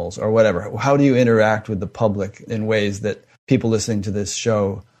farm animals, or whatever. How do you interact with the public in ways that people listening to this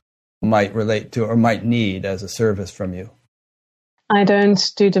show might relate to or might need as a service from you? I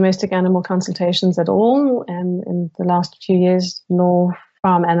don't do domestic animal consultations at all, and in the last few years, nor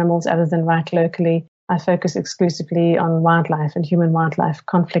farm animals other than right locally. I focus exclusively on wildlife and human wildlife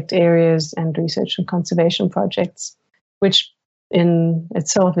conflict areas and research and conservation projects, which in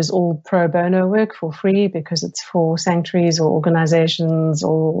itself is all pro bono work for free, because it's for sanctuaries or organizations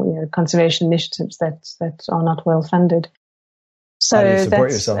or conservation initiatives that are not well funded. So how do you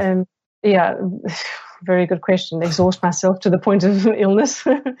support yourself? Very good question. Exhaust myself to the point of illness.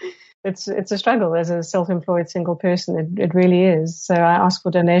 It's a struggle as a self-employed single person. It really is. So I ask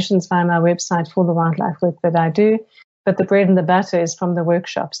for donations via my website for the wildlife work that I do, but the bread and the butter is from the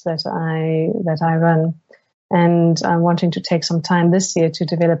workshops that I run. And I'm wanting to take some time this year to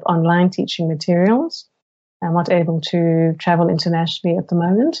develop online teaching materials. I'm not able to travel internationally at the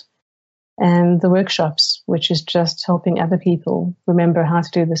moment. And the workshops, which is just helping other people remember how to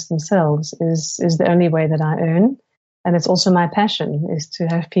do this themselves, is the only way that I earn. And it's also my passion, is to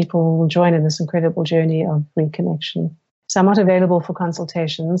have people join in this incredible journey of reconnection. So I'm not available for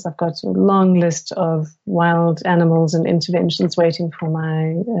consultations. I've got a long list of wild animals and interventions waiting for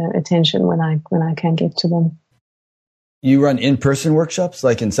my attention when I can get to them. You run in-person workshops,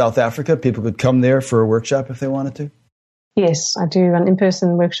 like in South Africa? People could come there for a workshop if they wanted to? Yes, I do run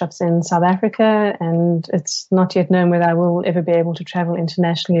in-person workshops in South Africa, and it's not yet known whether I will ever be able to travel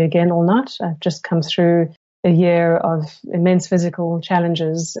internationally again or not. I've just come through a year of immense physical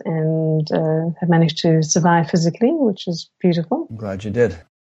challenges and have managed to survive physically, which is beautiful. I'm glad you did.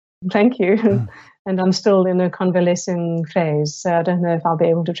 Thank you. And I'm still in a convalescing phase, so I don't know if I'll be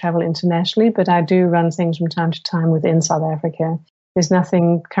able to travel internationally, but I do run things from time to time within South Africa. There's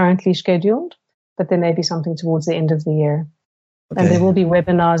nothing currently scheduled, but there may be something towards the end of the year. Okay. And there will be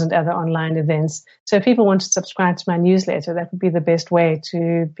webinars and other online events. So if people want to subscribe to my newsletter, that would be the best way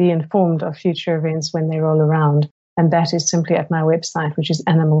to be informed of future events when they roll around. And that is simply at my website, which is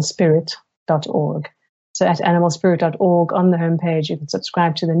animalspirit.org. So at animalspirit.org, on the homepage, you can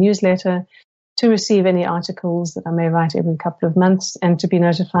subscribe to the newsletter to receive any articles that I may write every couple of months and to be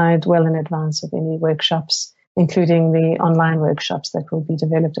notified well in advance of any workshops, including the online workshops that will be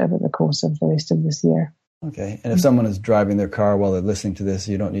developed over the course of the rest of this year. Okay. And if someone is driving their car while they're listening to this,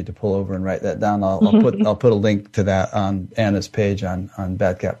 you don't need to pull over and write that down. I'll put a link to that on Anna's page on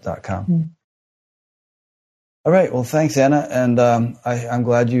badcap.com. Mm-hmm. All right. Well, thanks, Anna. And I'm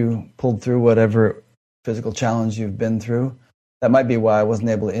glad you pulled through whatever physical challenge you've been through. That might be why I wasn't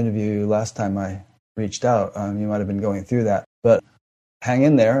able to interview you last time I reached out. You might have been going through that. But hang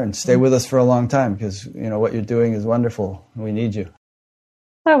in there and stay with us for a long time because, what you're doing is wonderful. We need you.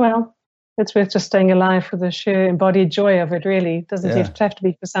 Oh, well. It's worth just staying alive for the sheer embodied joy of it, really. It doesn't have to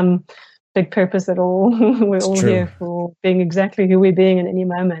be for some big purpose at all. We're all here for being exactly who we're being in any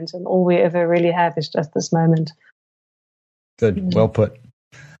moment, and all we ever really have is just this moment. Good. Well put.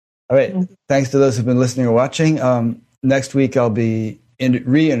 All right. Thanks to those who've been listening or watching. Next week, I'll be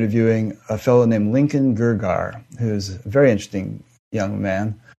re-interviewing a fellow named Lincoln Gurgar, who's a very interesting young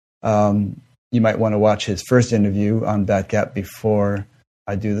man. You might want to watch his first interview on Badcap before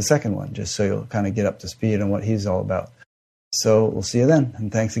I do the second one, just so you'll kind of get up to speed on what he's all about. So we'll see you then.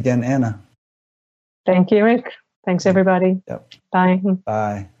 And thanks again, Anna. Thank you, Rick. Thanks, everybody. Yep. Bye.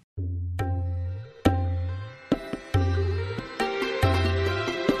 Bye.